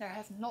 there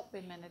have not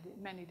been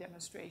many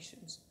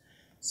demonstrations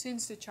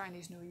since the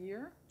Chinese New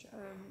Year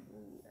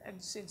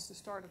and since the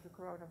start of the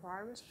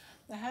coronavirus.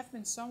 There have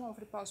been some over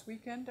the past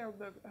weekend. There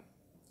were,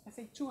 I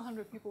think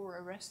 200 people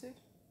were arrested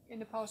in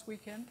the past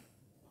weekend.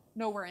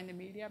 Nowhere in the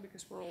media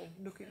because we're all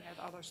looking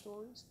at other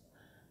stories.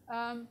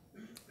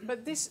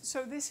 But this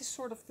is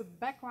sort of the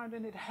background,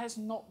 and it has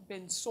not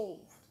been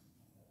solved.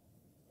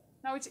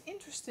 Now it's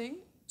interesting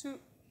to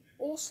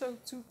also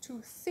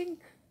to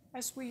think,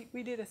 as we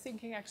did a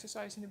thinking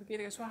exercise in the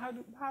beginning. So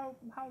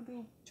how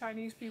do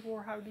Chinese people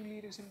or how do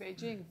leaders in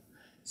Beijing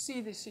see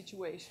this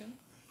situation?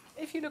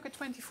 If you look at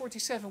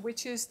 2047,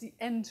 which is the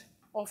end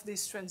of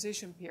this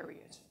transition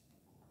period,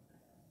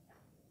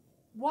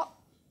 what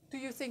do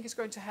you think is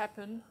going to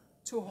happen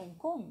to Hong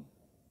Kong?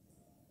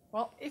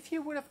 Well, if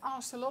you would have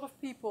asked a lot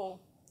of people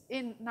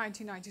in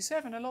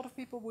 1997, a lot of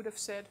people would have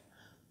said,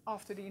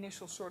 after the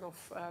initial sort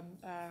of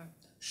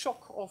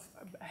shock of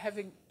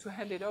having to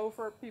hand it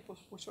over, people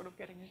were sort of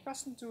getting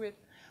accustomed to it.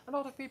 A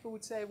lot of people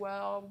would say,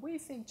 well, we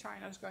think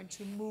China is going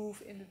to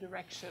move in the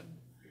direction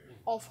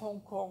of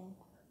Hong Kong,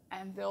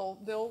 and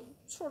they'll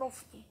sort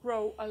of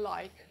grow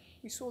alike.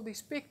 We saw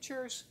these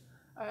pictures.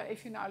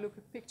 If you now look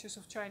at pictures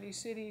of Chinese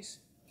cities,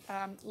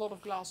 a lot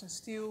of glass and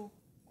steel,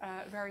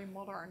 very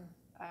modern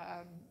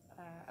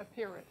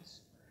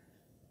appearance.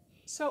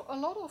 So a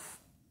lot of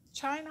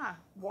China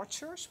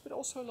watchers, but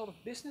also a lot of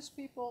business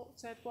people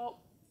said, well,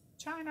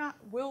 China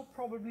will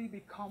probably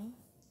become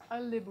a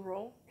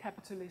liberal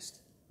capitalist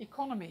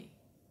economy.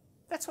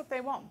 That's what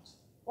they want.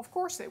 Of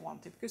course they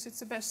want it, because it's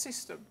the best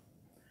system.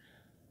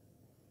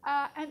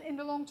 And in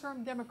the long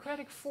term,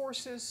 democratic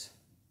forces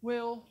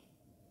will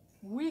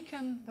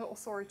weaken the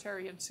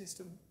authoritarian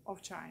system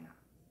of China.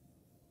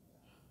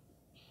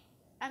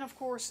 And of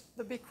course,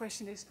 the big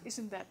question is,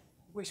 isn't that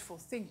wishful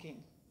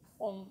thinking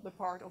on the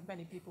part of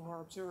many people who are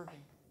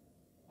observing?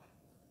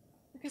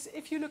 Because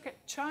if you look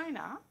at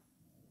China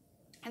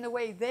and the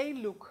way they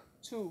look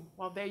to,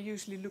 well, they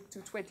usually look to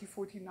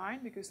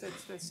 2049 because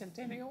that's the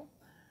centennial.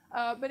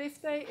 But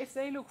if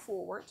they look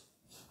forward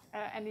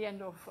and the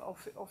end of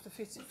the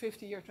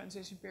 50-year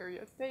transition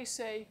period, they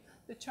say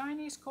the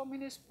Chinese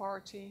Communist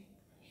Party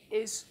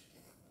is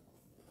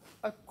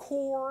a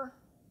core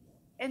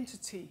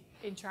entity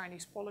in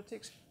Chinese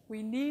politics.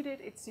 We need it.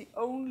 It's the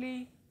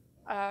only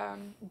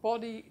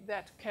body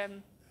that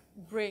can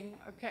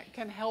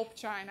help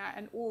China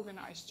and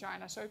organize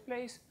China. So it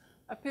plays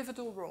a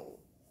pivotal role,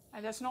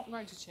 and that's not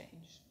going to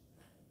change.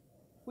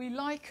 We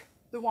like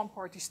the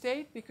one-party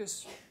state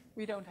because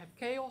We don't have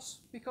chaos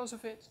because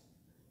of it.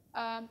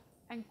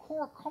 And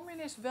core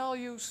communist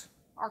values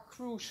are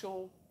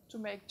crucial to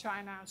make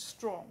China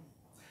strong.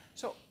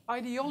 So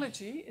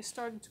ideology is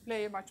starting to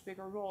play a much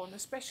bigger role, and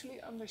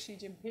especially under Xi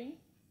Jinping,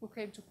 who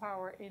came to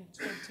power in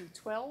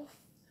 2012.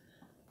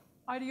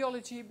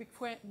 Ideology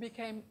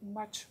became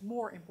much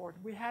more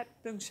important. We had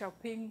Deng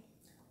Xiaoping,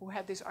 who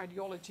had this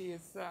ideology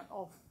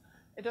of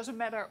it doesn't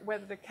matter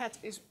whether the cat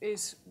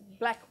is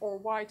black or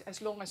white as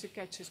long as it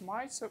catches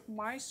mice,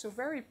 so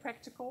very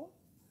practical.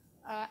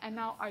 And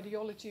now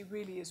ideology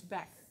really is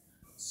back.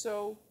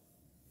 So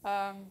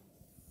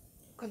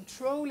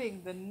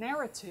controlling the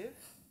narrative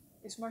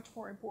is much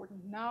more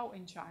important now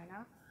in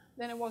China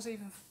than it was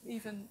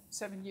even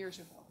 7 years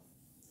ago.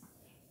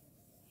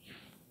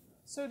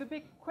 So the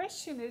big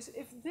question is,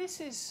 if this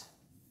is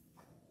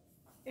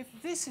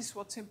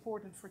what's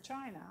important for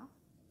China,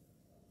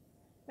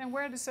 then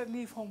where does that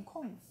leave Hong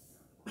Kong?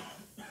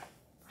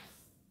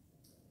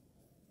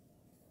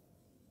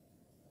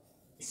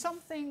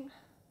 Something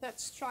that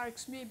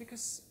strikes me,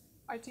 because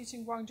I teach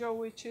in Guangzhou,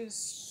 which is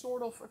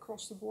sort of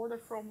across the border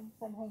from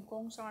Hong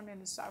Kong, so I'm in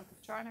the south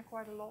of China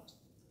quite a lot.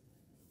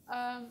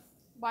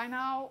 By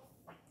now,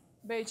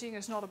 Beijing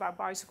is not about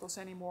bicycles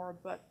anymore,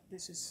 but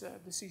this is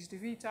the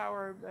CCTV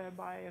tower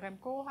by Rem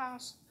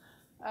Koolhaas.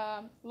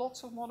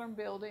 Lots of modern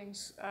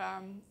buildings,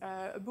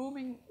 a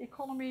booming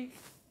economy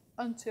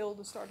until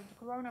the start of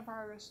the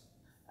coronavirus.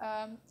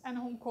 And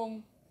Hong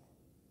Kong,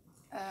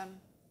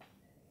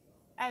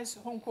 as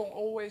Hong Kong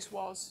always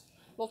was,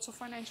 lots of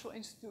financial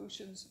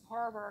institutions,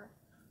 harbor.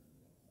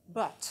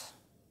 But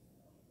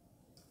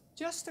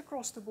just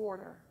across the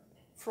border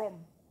from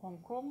Hong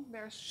Kong,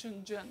 there's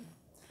Shenzhen.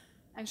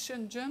 And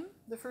Shenzhen,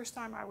 the first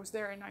time I was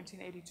there in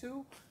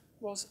 1982,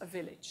 was a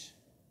village.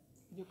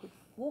 You could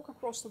walk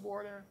across the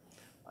border,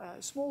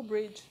 a small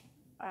bridge,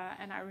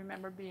 and I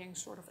remember being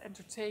sort of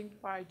entertained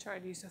by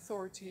Chinese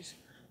authorities.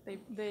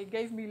 They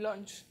gave me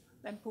lunch,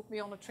 then put me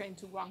on a train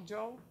to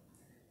Guangzhou.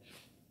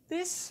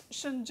 This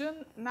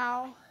Shenzhen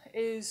now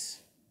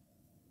is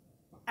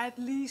at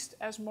least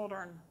as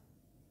modern,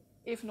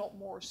 if not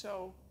more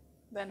so,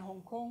 than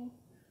Hong Kong,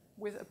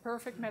 with a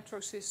perfect metro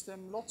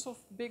system, lots of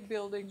big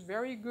buildings,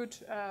 very good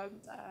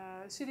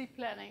city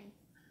planning.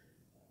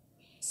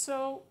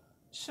 So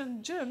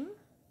Shenzhen,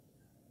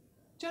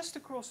 just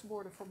across the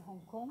border from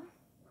Hong Kong,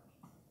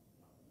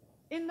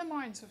 in the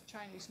minds of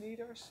Chinese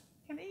leaders,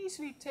 can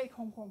easily take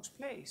Hong Kong's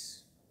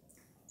place.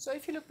 So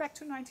if you look back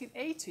to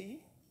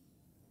 1980,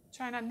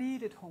 China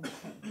needed Hong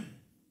Kong.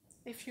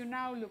 If you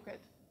now look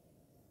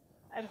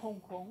at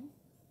Hong Kong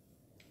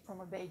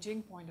from a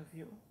Beijing point of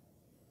view,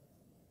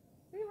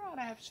 we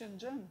rather have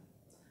Shenzhen.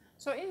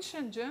 So in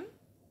Shenzhen,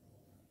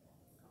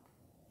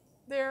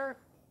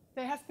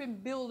 they have been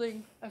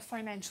building a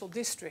financial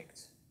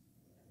district.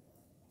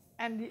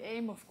 And the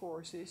aim, of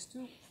course, is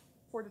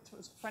for the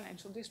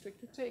financial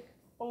district to take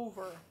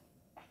over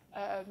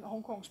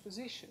Hong Kong's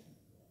position.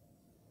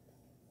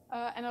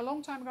 And a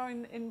long time ago,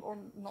 or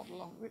not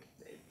long,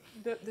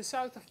 the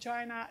south of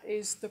China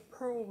is the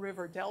Pearl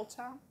River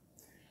Delta.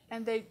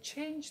 And they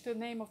changed the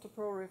name of the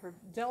Pearl River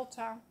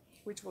Delta,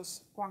 which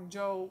was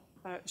Guangzhou,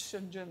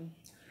 Shenzhen,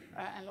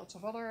 and lots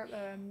of other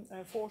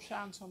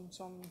Foshan,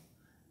 some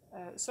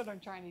southern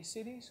Chinese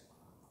cities,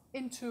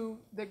 into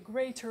the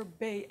Greater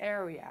Bay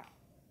Area.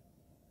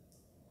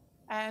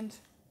 And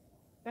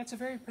that's a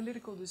very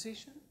political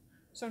decision.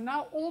 So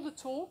now all the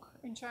talk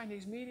in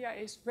Chinese media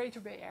is Greater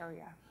Bay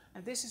Area.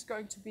 And this is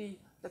going to be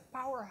the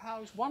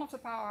powerhouse, one of the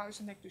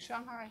powerhouses next to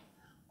Shanghai,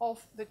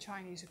 of the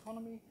Chinese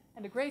economy.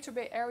 And the Greater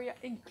Bay Area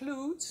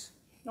includes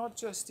not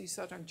just the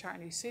southern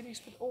Chinese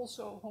cities, but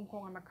also Hong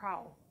Kong and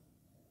Macau.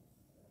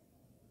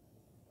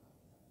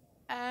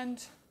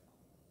 And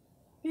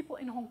people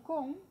in Hong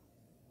Kong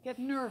get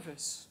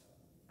nervous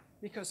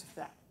because of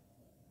that.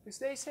 Because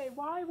they say,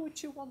 why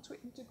would you want to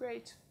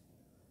integrate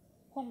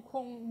Hong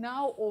Kong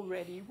now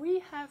already? We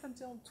have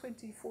until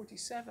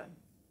 2047.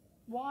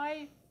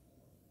 Why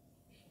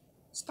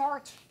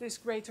start this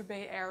Greater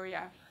Bay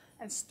Area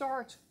and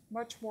start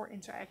much more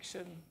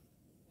interaction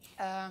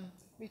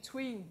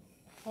between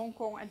Hong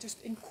Kong and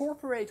just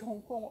incorporate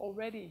Hong Kong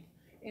already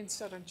in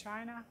southern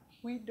China?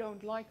 We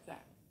don't like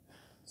that.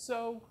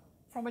 So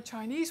from a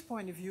Chinese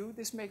point of view,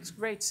 this makes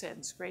great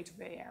sense, Greater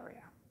Bay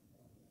Area.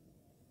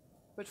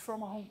 But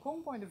from a Hong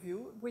Kong point of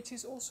view, which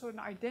is also an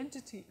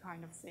identity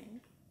kind of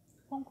thing,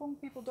 Hong Kong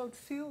people don't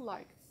feel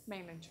like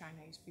mainland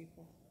Chinese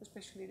people,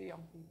 especially the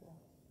young people.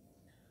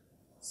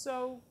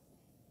 So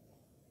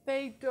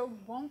they don't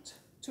want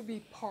to be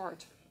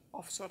part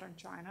of southern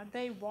China.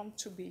 They want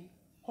to be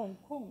Hong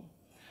Kong.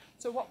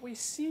 So what we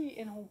see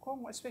in Hong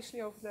Kong,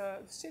 especially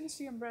since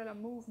the umbrella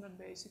movement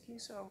basically,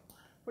 so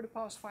for the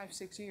past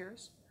 5-6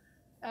 years,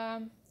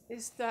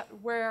 is that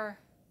where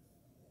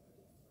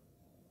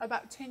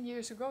about 10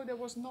 years ago there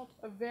was not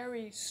a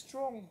very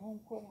strong Hong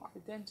Kong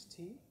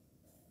identity.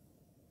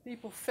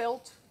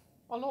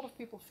 A lot of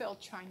people felt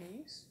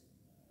Chinese,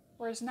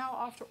 whereas now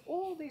after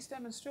all these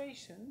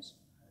demonstrations,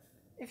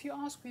 if you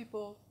ask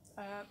people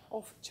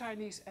of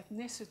Chinese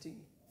ethnicity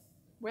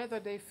whether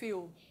they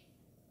feel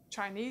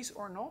Chinese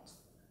or not,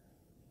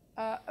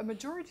 a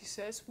majority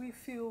says we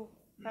feel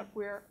that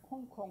we're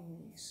Hong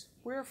Kongese.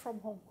 We're from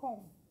Hong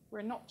Kong.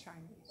 We're not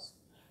Chinese.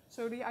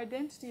 So the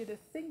identity, the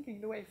thinking,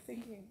 the way of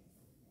thinking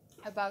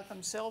about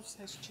themselves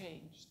has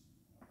changed.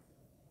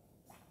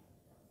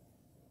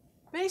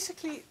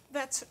 Basically,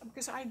 that's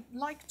because I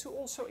like to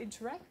also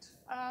interact.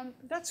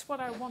 That's what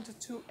I wanted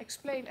to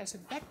explain as a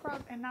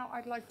background, and now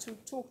I'd like to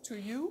talk to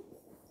you.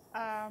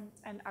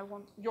 And I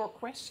want your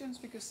questions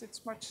because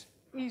it's much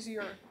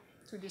easier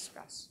to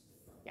discuss.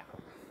 Yeah.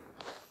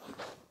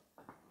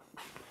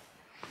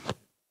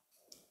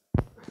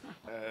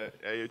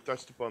 You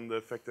touched upon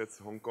the fact that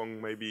Hong Kong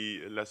may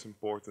be less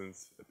important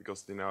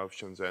because they now have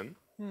Shenzhen.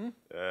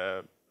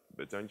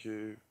 But don't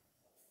you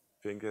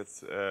think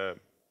that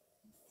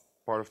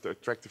part of the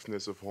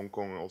attractiveness of Hong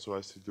Kong also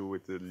has to do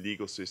with the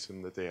legal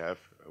system that they have,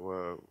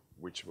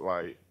 which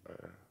why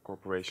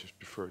corporations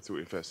prefer to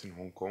invest in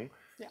Hong Kong?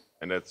 Yeah.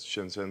 And that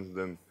Shenzhen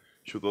then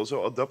should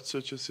also adopt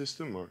such a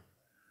system, or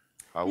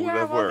how would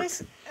that work?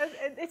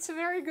 It's a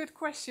very good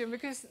question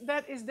because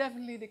that is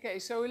definitely the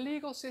case. So a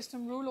legal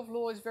system, rule of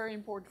law is very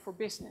important for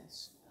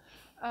business.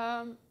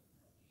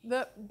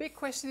 The big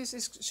question is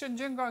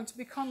Shenzhen going to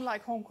become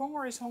like Hong Kong,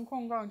 or is Hong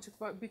Kong going to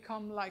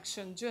become like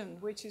Shenzhen,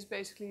 which is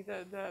basically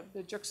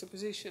the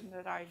juxtaposition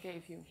that I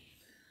gave you.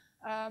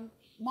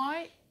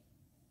 My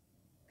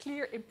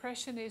clear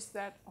impression is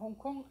that Hong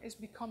Kong is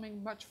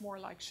becoming much more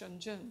like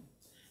Shenzhen,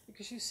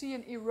 because you see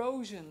an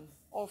erosion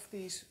of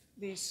these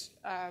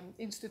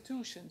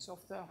institutions, of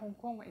the Hong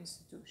Kong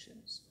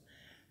institutions.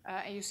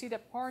 And you see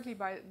that partly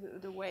by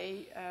the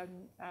way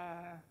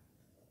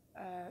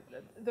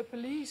the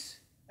police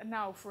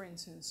now, for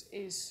instance,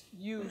 is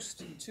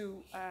used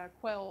to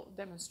quell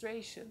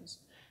demonstrations,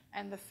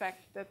 and the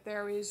fact that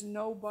there is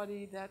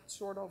nobody that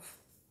sort of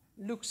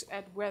looks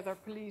at whether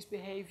police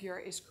behavior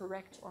is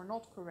correct or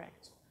not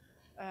correct.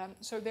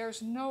 So there's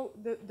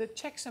the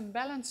checks and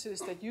balances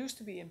that used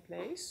to be in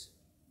place.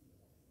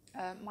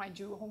 Mind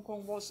you, Hong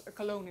Kong was a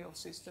colonial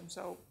system,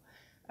 so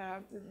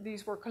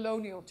these were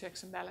colonial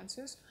checks and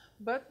balances,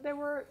 but they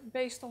were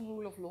based on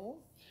rule of law.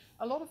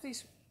 A lot of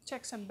these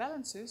checks and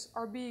balances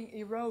are being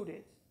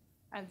eroded,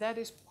 and that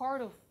is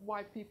part of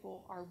why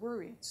people are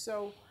worried.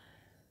 So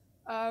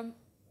I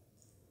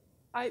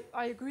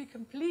agree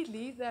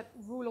completely that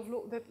rule of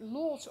law, that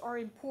laws are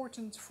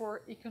important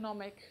for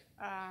economic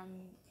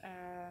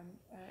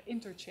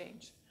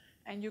interchange.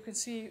 And you can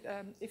see,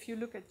 if you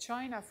look at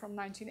China from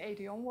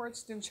 1980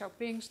 onwards, Deng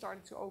Xiaoping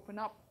started to open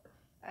up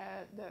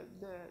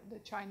the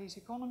Chinese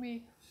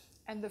economy.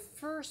 And the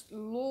first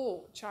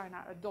law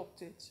China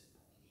adopted,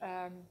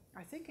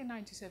 I think in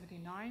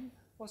 1979,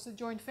 was the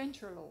joint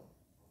venture law.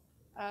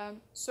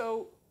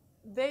 So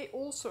they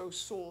also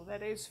saw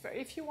that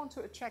if you want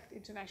to attract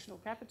international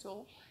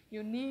capital,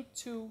 you need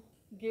to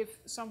give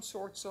some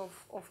sorts of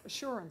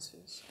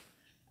assurances.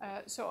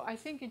 So I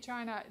think in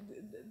China,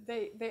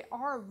 they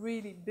are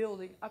really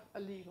building up a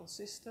legal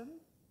system.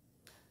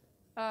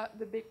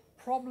 The big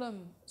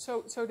problem,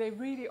 so they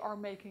really are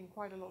making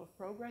quite a lot of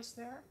progress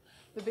there.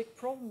 The big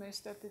problem is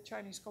that the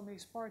Chinese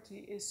Communist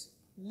Party is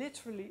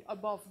literally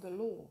above the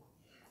law.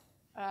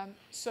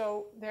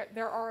 So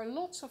there are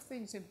lots of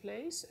things in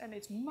place, and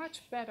it's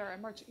much better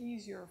and much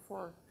easier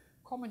for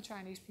common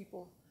Chinese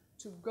people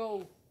to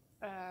go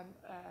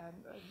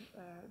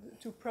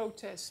to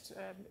protest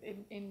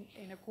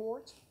in a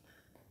court.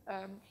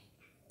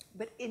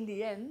 But in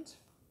the end,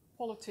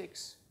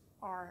 politics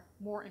are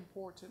more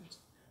important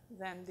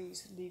than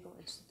these legal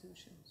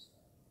institutions.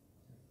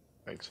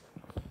 Thanks.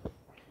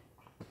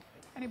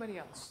 Anybody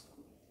else?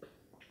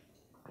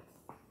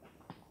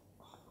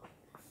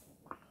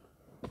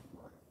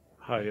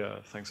 Hi,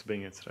 thanks for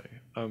being here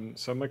today.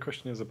 So my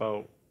question is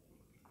about,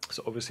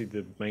 so obviously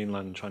the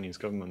mainland Chinese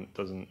government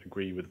doesn't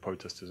agree with the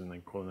protesters and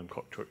they're calling them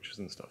cockroaches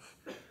and stuff.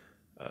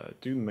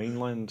 Do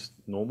mainland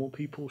normal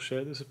people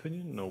share this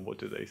opinion, or what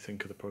do they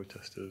think of the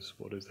protesters?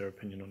 What is their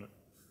opinion on it?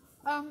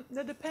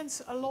 That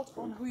depends a lot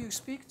on who you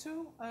speak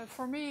to.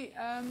 For me,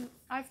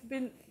 I've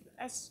been,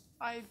 as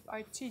I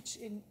teach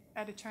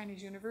at a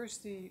Chinese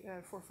university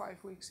for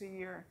 5 weeks a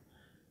year,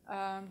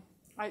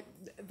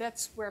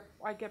 that's where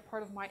I get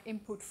part of my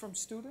input from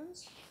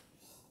students.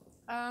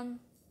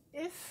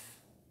 If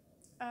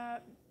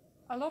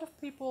a lot of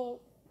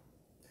people,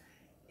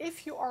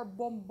 if you are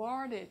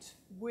bombarded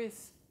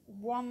with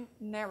one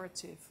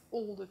narrative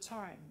all the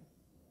time,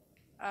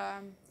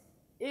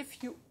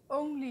 if you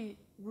only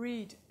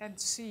read and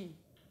see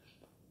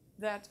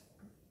that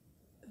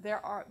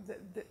there are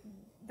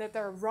that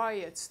there are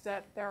riots,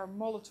 that there are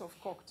Molotov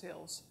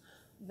cocktails,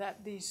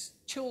 that these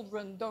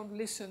children don't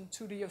listen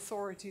to the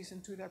authorities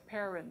and to their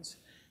parents,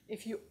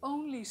 if you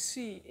only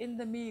see in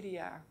the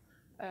media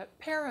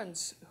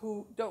parents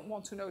who don't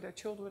want to know their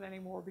children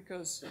anymore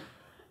because,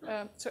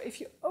 so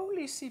if you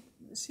only see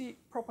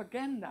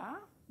propaganda,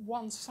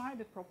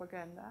 one-sided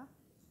propaganda,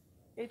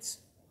 it's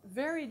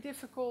very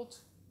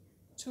difficult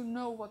to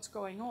know what's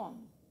going on.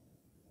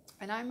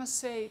 And I must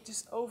say,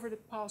 just over the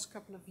past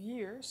couple of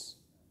years,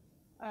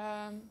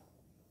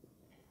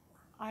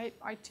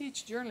 I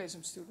teach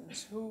journalism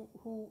students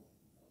who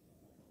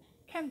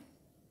can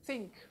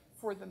think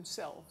for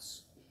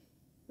themselves.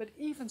 But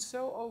even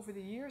so, over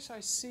the years, I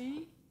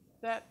see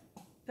that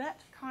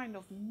that kind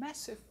of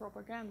massive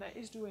propaganda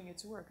is doing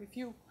its work.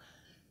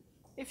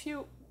 If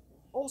you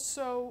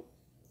also,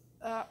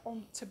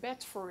 on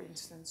Tibet, for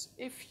instance,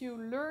 if you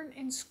learn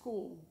in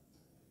school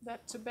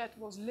that Tibet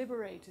was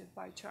liberated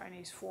by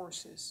Chinese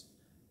forces,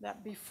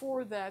 that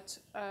before that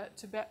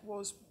Tibet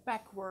was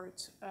backward,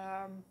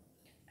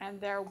 and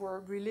there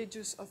were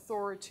religious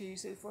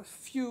authorities, it was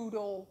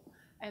feudal,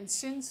 and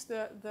since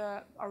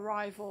the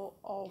arrival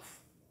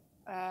of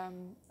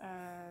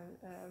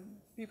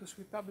People's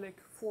Republic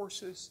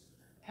forces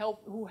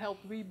who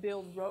helped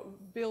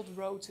build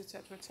roads,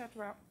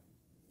 etc.,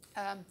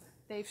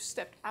 they've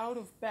stepped out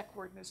of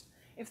backwardness.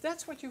 If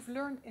that's what you've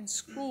learned in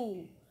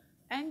school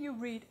and you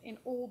read in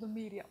all the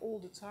media all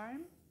the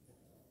time,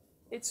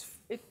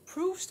 it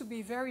proves to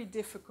be very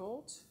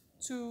difficult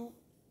to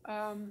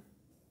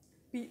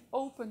be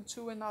open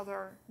to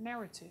another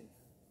narrative.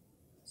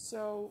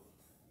 So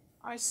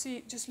I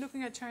see, just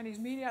looking at Chinese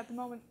media at the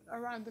moment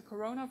around the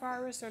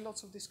coronavirus, there are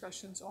lots of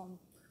discussions on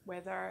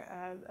whether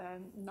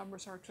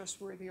numbers are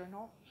trustworthy or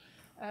not.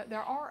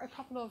 There are a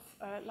couple of,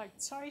 like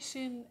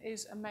Caixin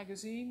is a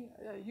magazine,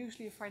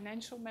 usually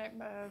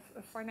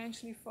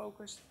financially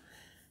focused.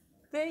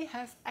 They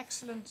have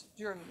excellent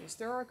journalists.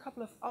 There are a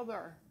couple of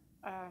other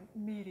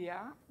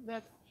media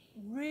that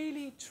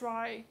really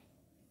try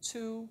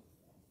to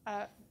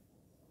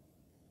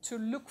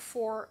look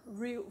for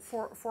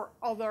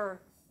other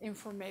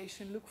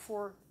information, look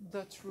for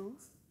the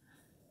truth.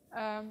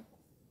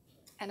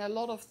 And a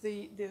lot of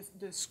the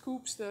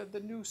scoops,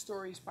 the news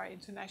stories by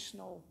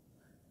international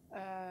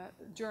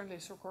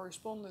journalists or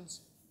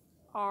correspondents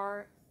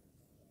are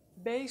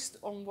based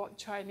on what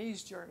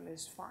Chinese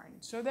journalists find.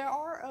 So there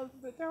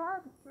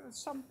are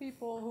some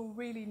people who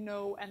really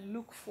know and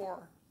look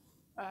for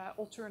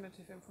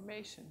alternative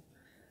information.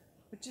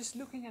 But just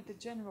looking at the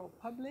general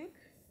public,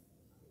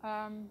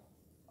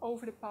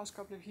 over the past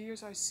couple of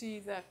years, I see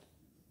that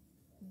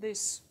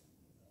this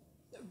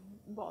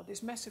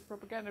massive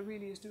propaganda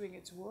really is doing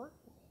its work,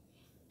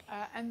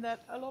 and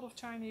that a lot of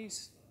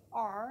Chinese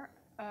are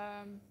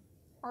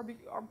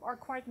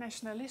quite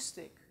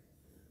nationalistic,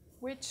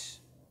 which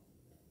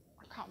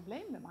I can't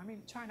blame them. I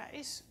mean, China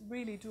is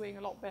really doing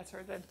a lot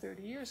better than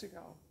 30 years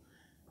ago.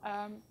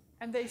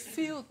 And they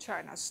feel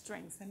China's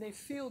strength, and they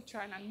feel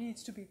China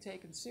needs to be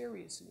taken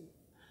seriously.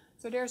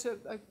 So there's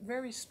a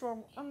very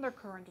strong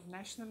undercurrent of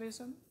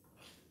nationalism.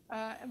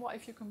 And well,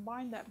 if you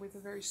combine that with a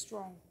very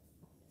strong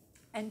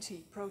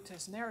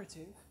anti-protest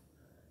narrative,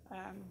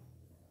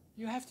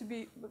 you have to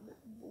be,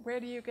 where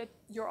do you get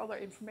your other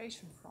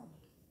information from?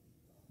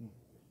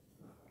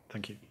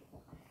 Thank you.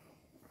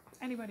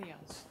 Anybody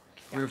else?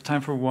 We have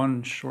time for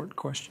one short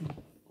question.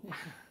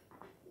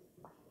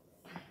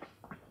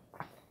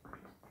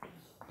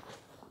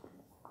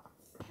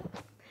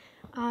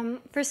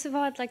 First of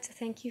all, I'd like to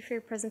thank you for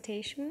your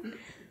presentation.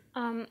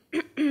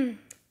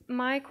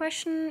 My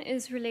question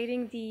is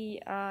relating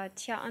the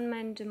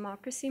Tiananmen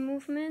democracy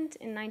movement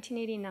in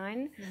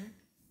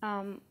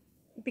 1989,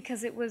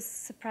 because it was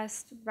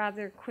suppressed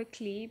rather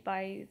quickly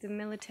by the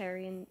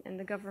military and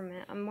the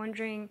government. I'm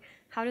wondering,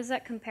 how does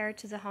that compare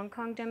to the Hong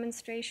Kong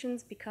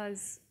demonstrations?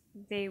 Because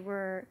they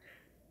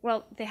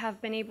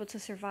have been able to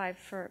survive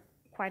for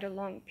quite a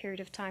long period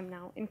of time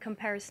now in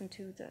comparison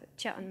to the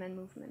Tiananmen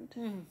movement.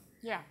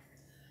 Yeah.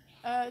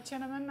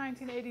 Tiananmen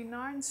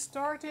 1989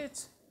 started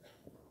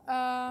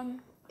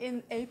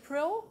in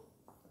April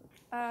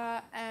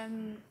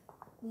and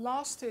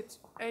lasted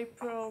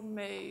April,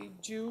 May,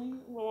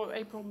 June, or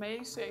April,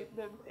 May, say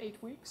the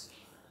 8 weeks.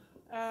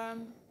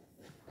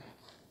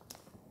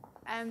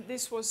 And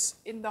this was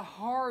in the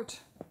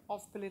heart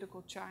of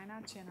political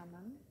China,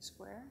 Tiananmen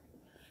Square.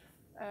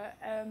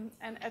 And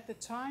at the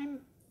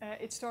time,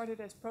 it started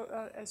as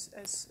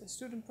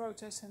student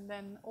protests, and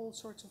then all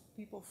sorts of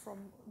people from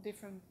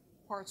different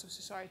parts of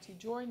society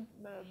joined,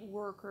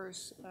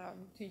 workers,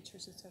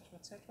 teachers, etc.,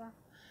 etc.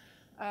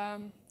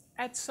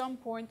 At some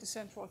point, the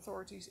central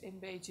authorities in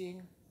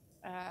Beijing,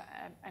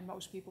 and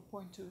most people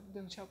point to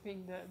Deng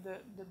Xiaoping,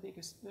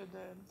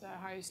 the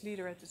highest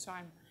leader at the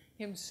time,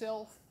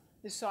 himself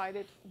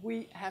decided,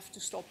 we have to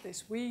stop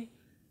this. We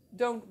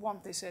don't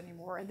want this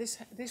anymore. And this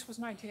was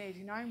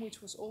 1989,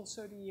 which was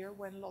also the year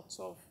when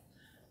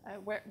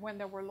when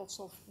there were lots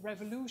of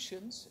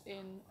revolutions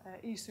in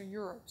Eastern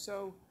Europe.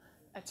 So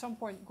at some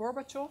point,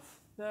 Gorbachev,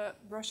 the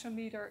Russian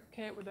leader,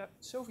 the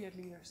Soviet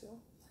leader still,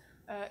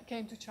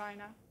 came to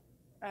China,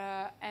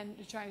 and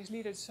the Chinese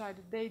leader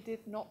decided they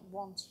did not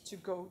want to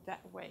go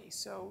that way.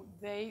 So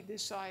they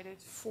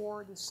decided,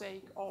 for the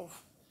sake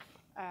of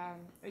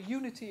a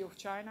unity of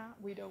China,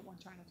 we don't want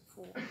China to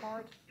fall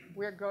apart,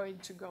 we're going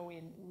to go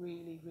in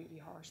really,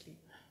 really harshly.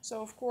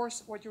 So of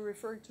course, what you're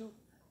referring to,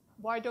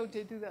 why don't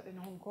they do that in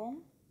Hong Kong?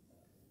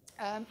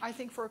 I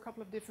think for a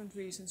couple of different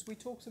reasons. We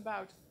talked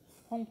about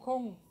Hong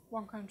Kong,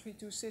 one country,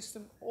 two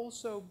system,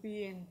 also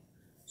being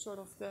sort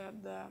of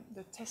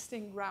the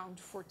testing ground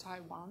for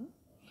Taiwan.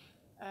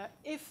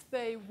 If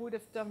they would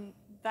have done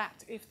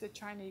that, if the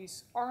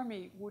Chinese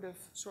army would have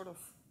sort of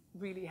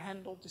really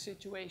handled the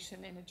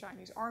situation in a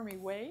Chinese army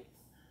way,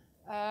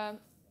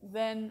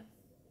 then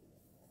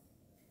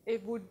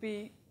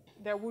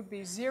there would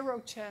be zero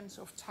chance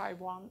of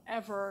Taiwan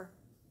ever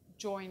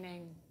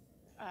joining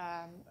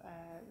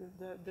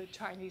the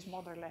Chinese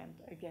motherland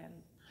again.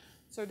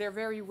 So they're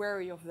very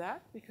wary of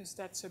that, because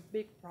that's a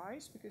big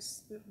prize,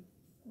 because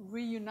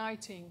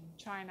reuniting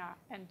China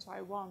and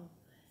Taiwan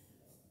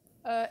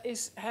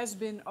has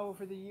been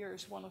over the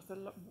years one of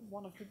the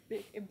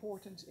big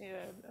important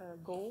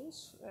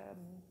goals.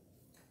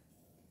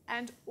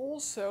 And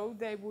also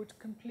they would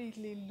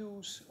completely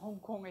lose Hong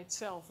Kong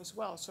itself as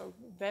well. So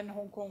then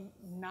Hong Kong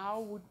now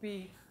would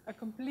be a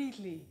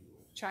completely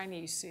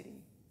Chinese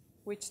city,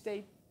 which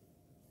they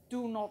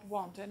do not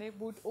want. And it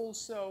would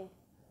also,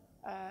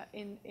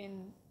 in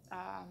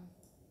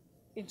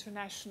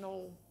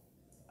international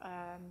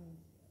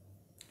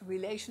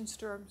relations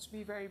terms,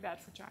 be very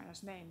bad for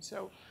China's name.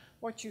 So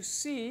what you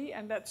see,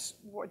 and that's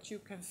what you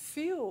can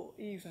feel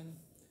even,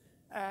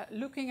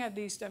 looking at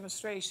these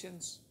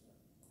demonstrations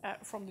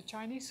from the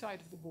Chinese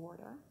side of the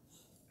border,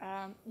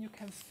 you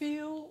can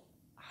feel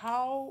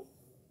how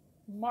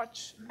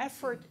much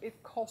effort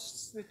it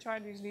costs the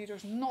Chinese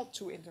leaders not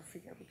to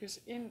interfere, because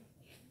in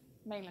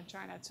mainland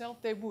China itself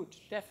they would,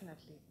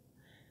 definitely.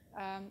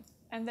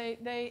 And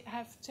they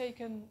have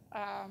taken,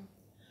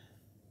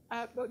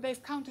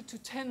 they've counted to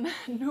 10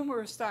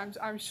 numerous times,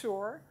 I'm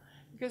sure,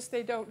 because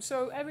they don't.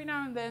 So every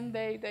now and then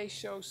they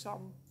show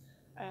some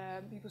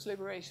People's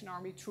Liberation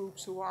Army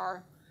troops who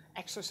are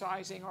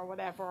exercising or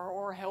whatever,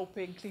 or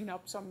helping clean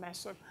up some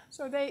mess.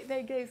 So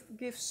they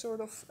give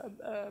sort of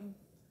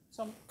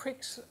some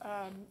pricks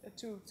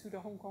to the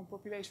Hong Kong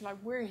population, like,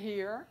 we're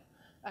here,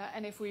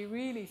 and if we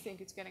really think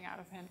it's getting out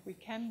of hand, we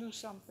can do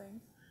something.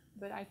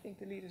 But I think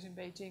the leaders in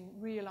Beijing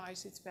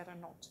realize it's better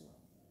not to.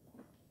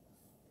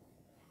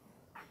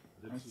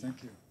 Right,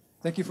 thank you.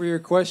 Thank you for your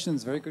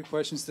questions. Very good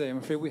questions today. I'm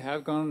afraid we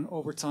have gone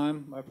over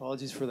time. My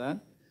apologies for that.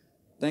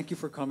 Thank you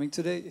for coming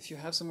today. If you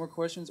have some more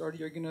questions, Ardi,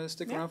 you're going to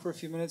stick around for a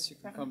few minutes. You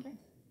can come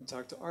and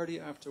talk to Ardi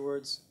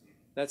afterwards.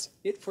 That's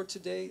it for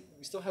today.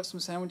 We still have some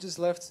sandwiches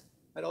left.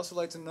 I'd also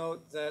like to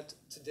note that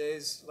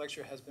today's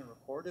lecture has been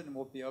recorded and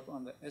will be up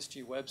on the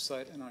SG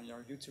website and on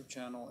our YouTube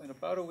channel in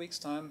about a week's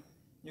time.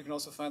 You can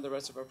also find the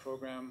rest of our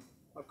program,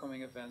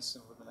 upcoming events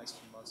over the next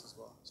few months as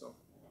well. So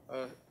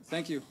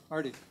thank you,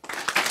 Ardi.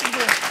 Thank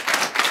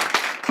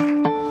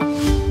you.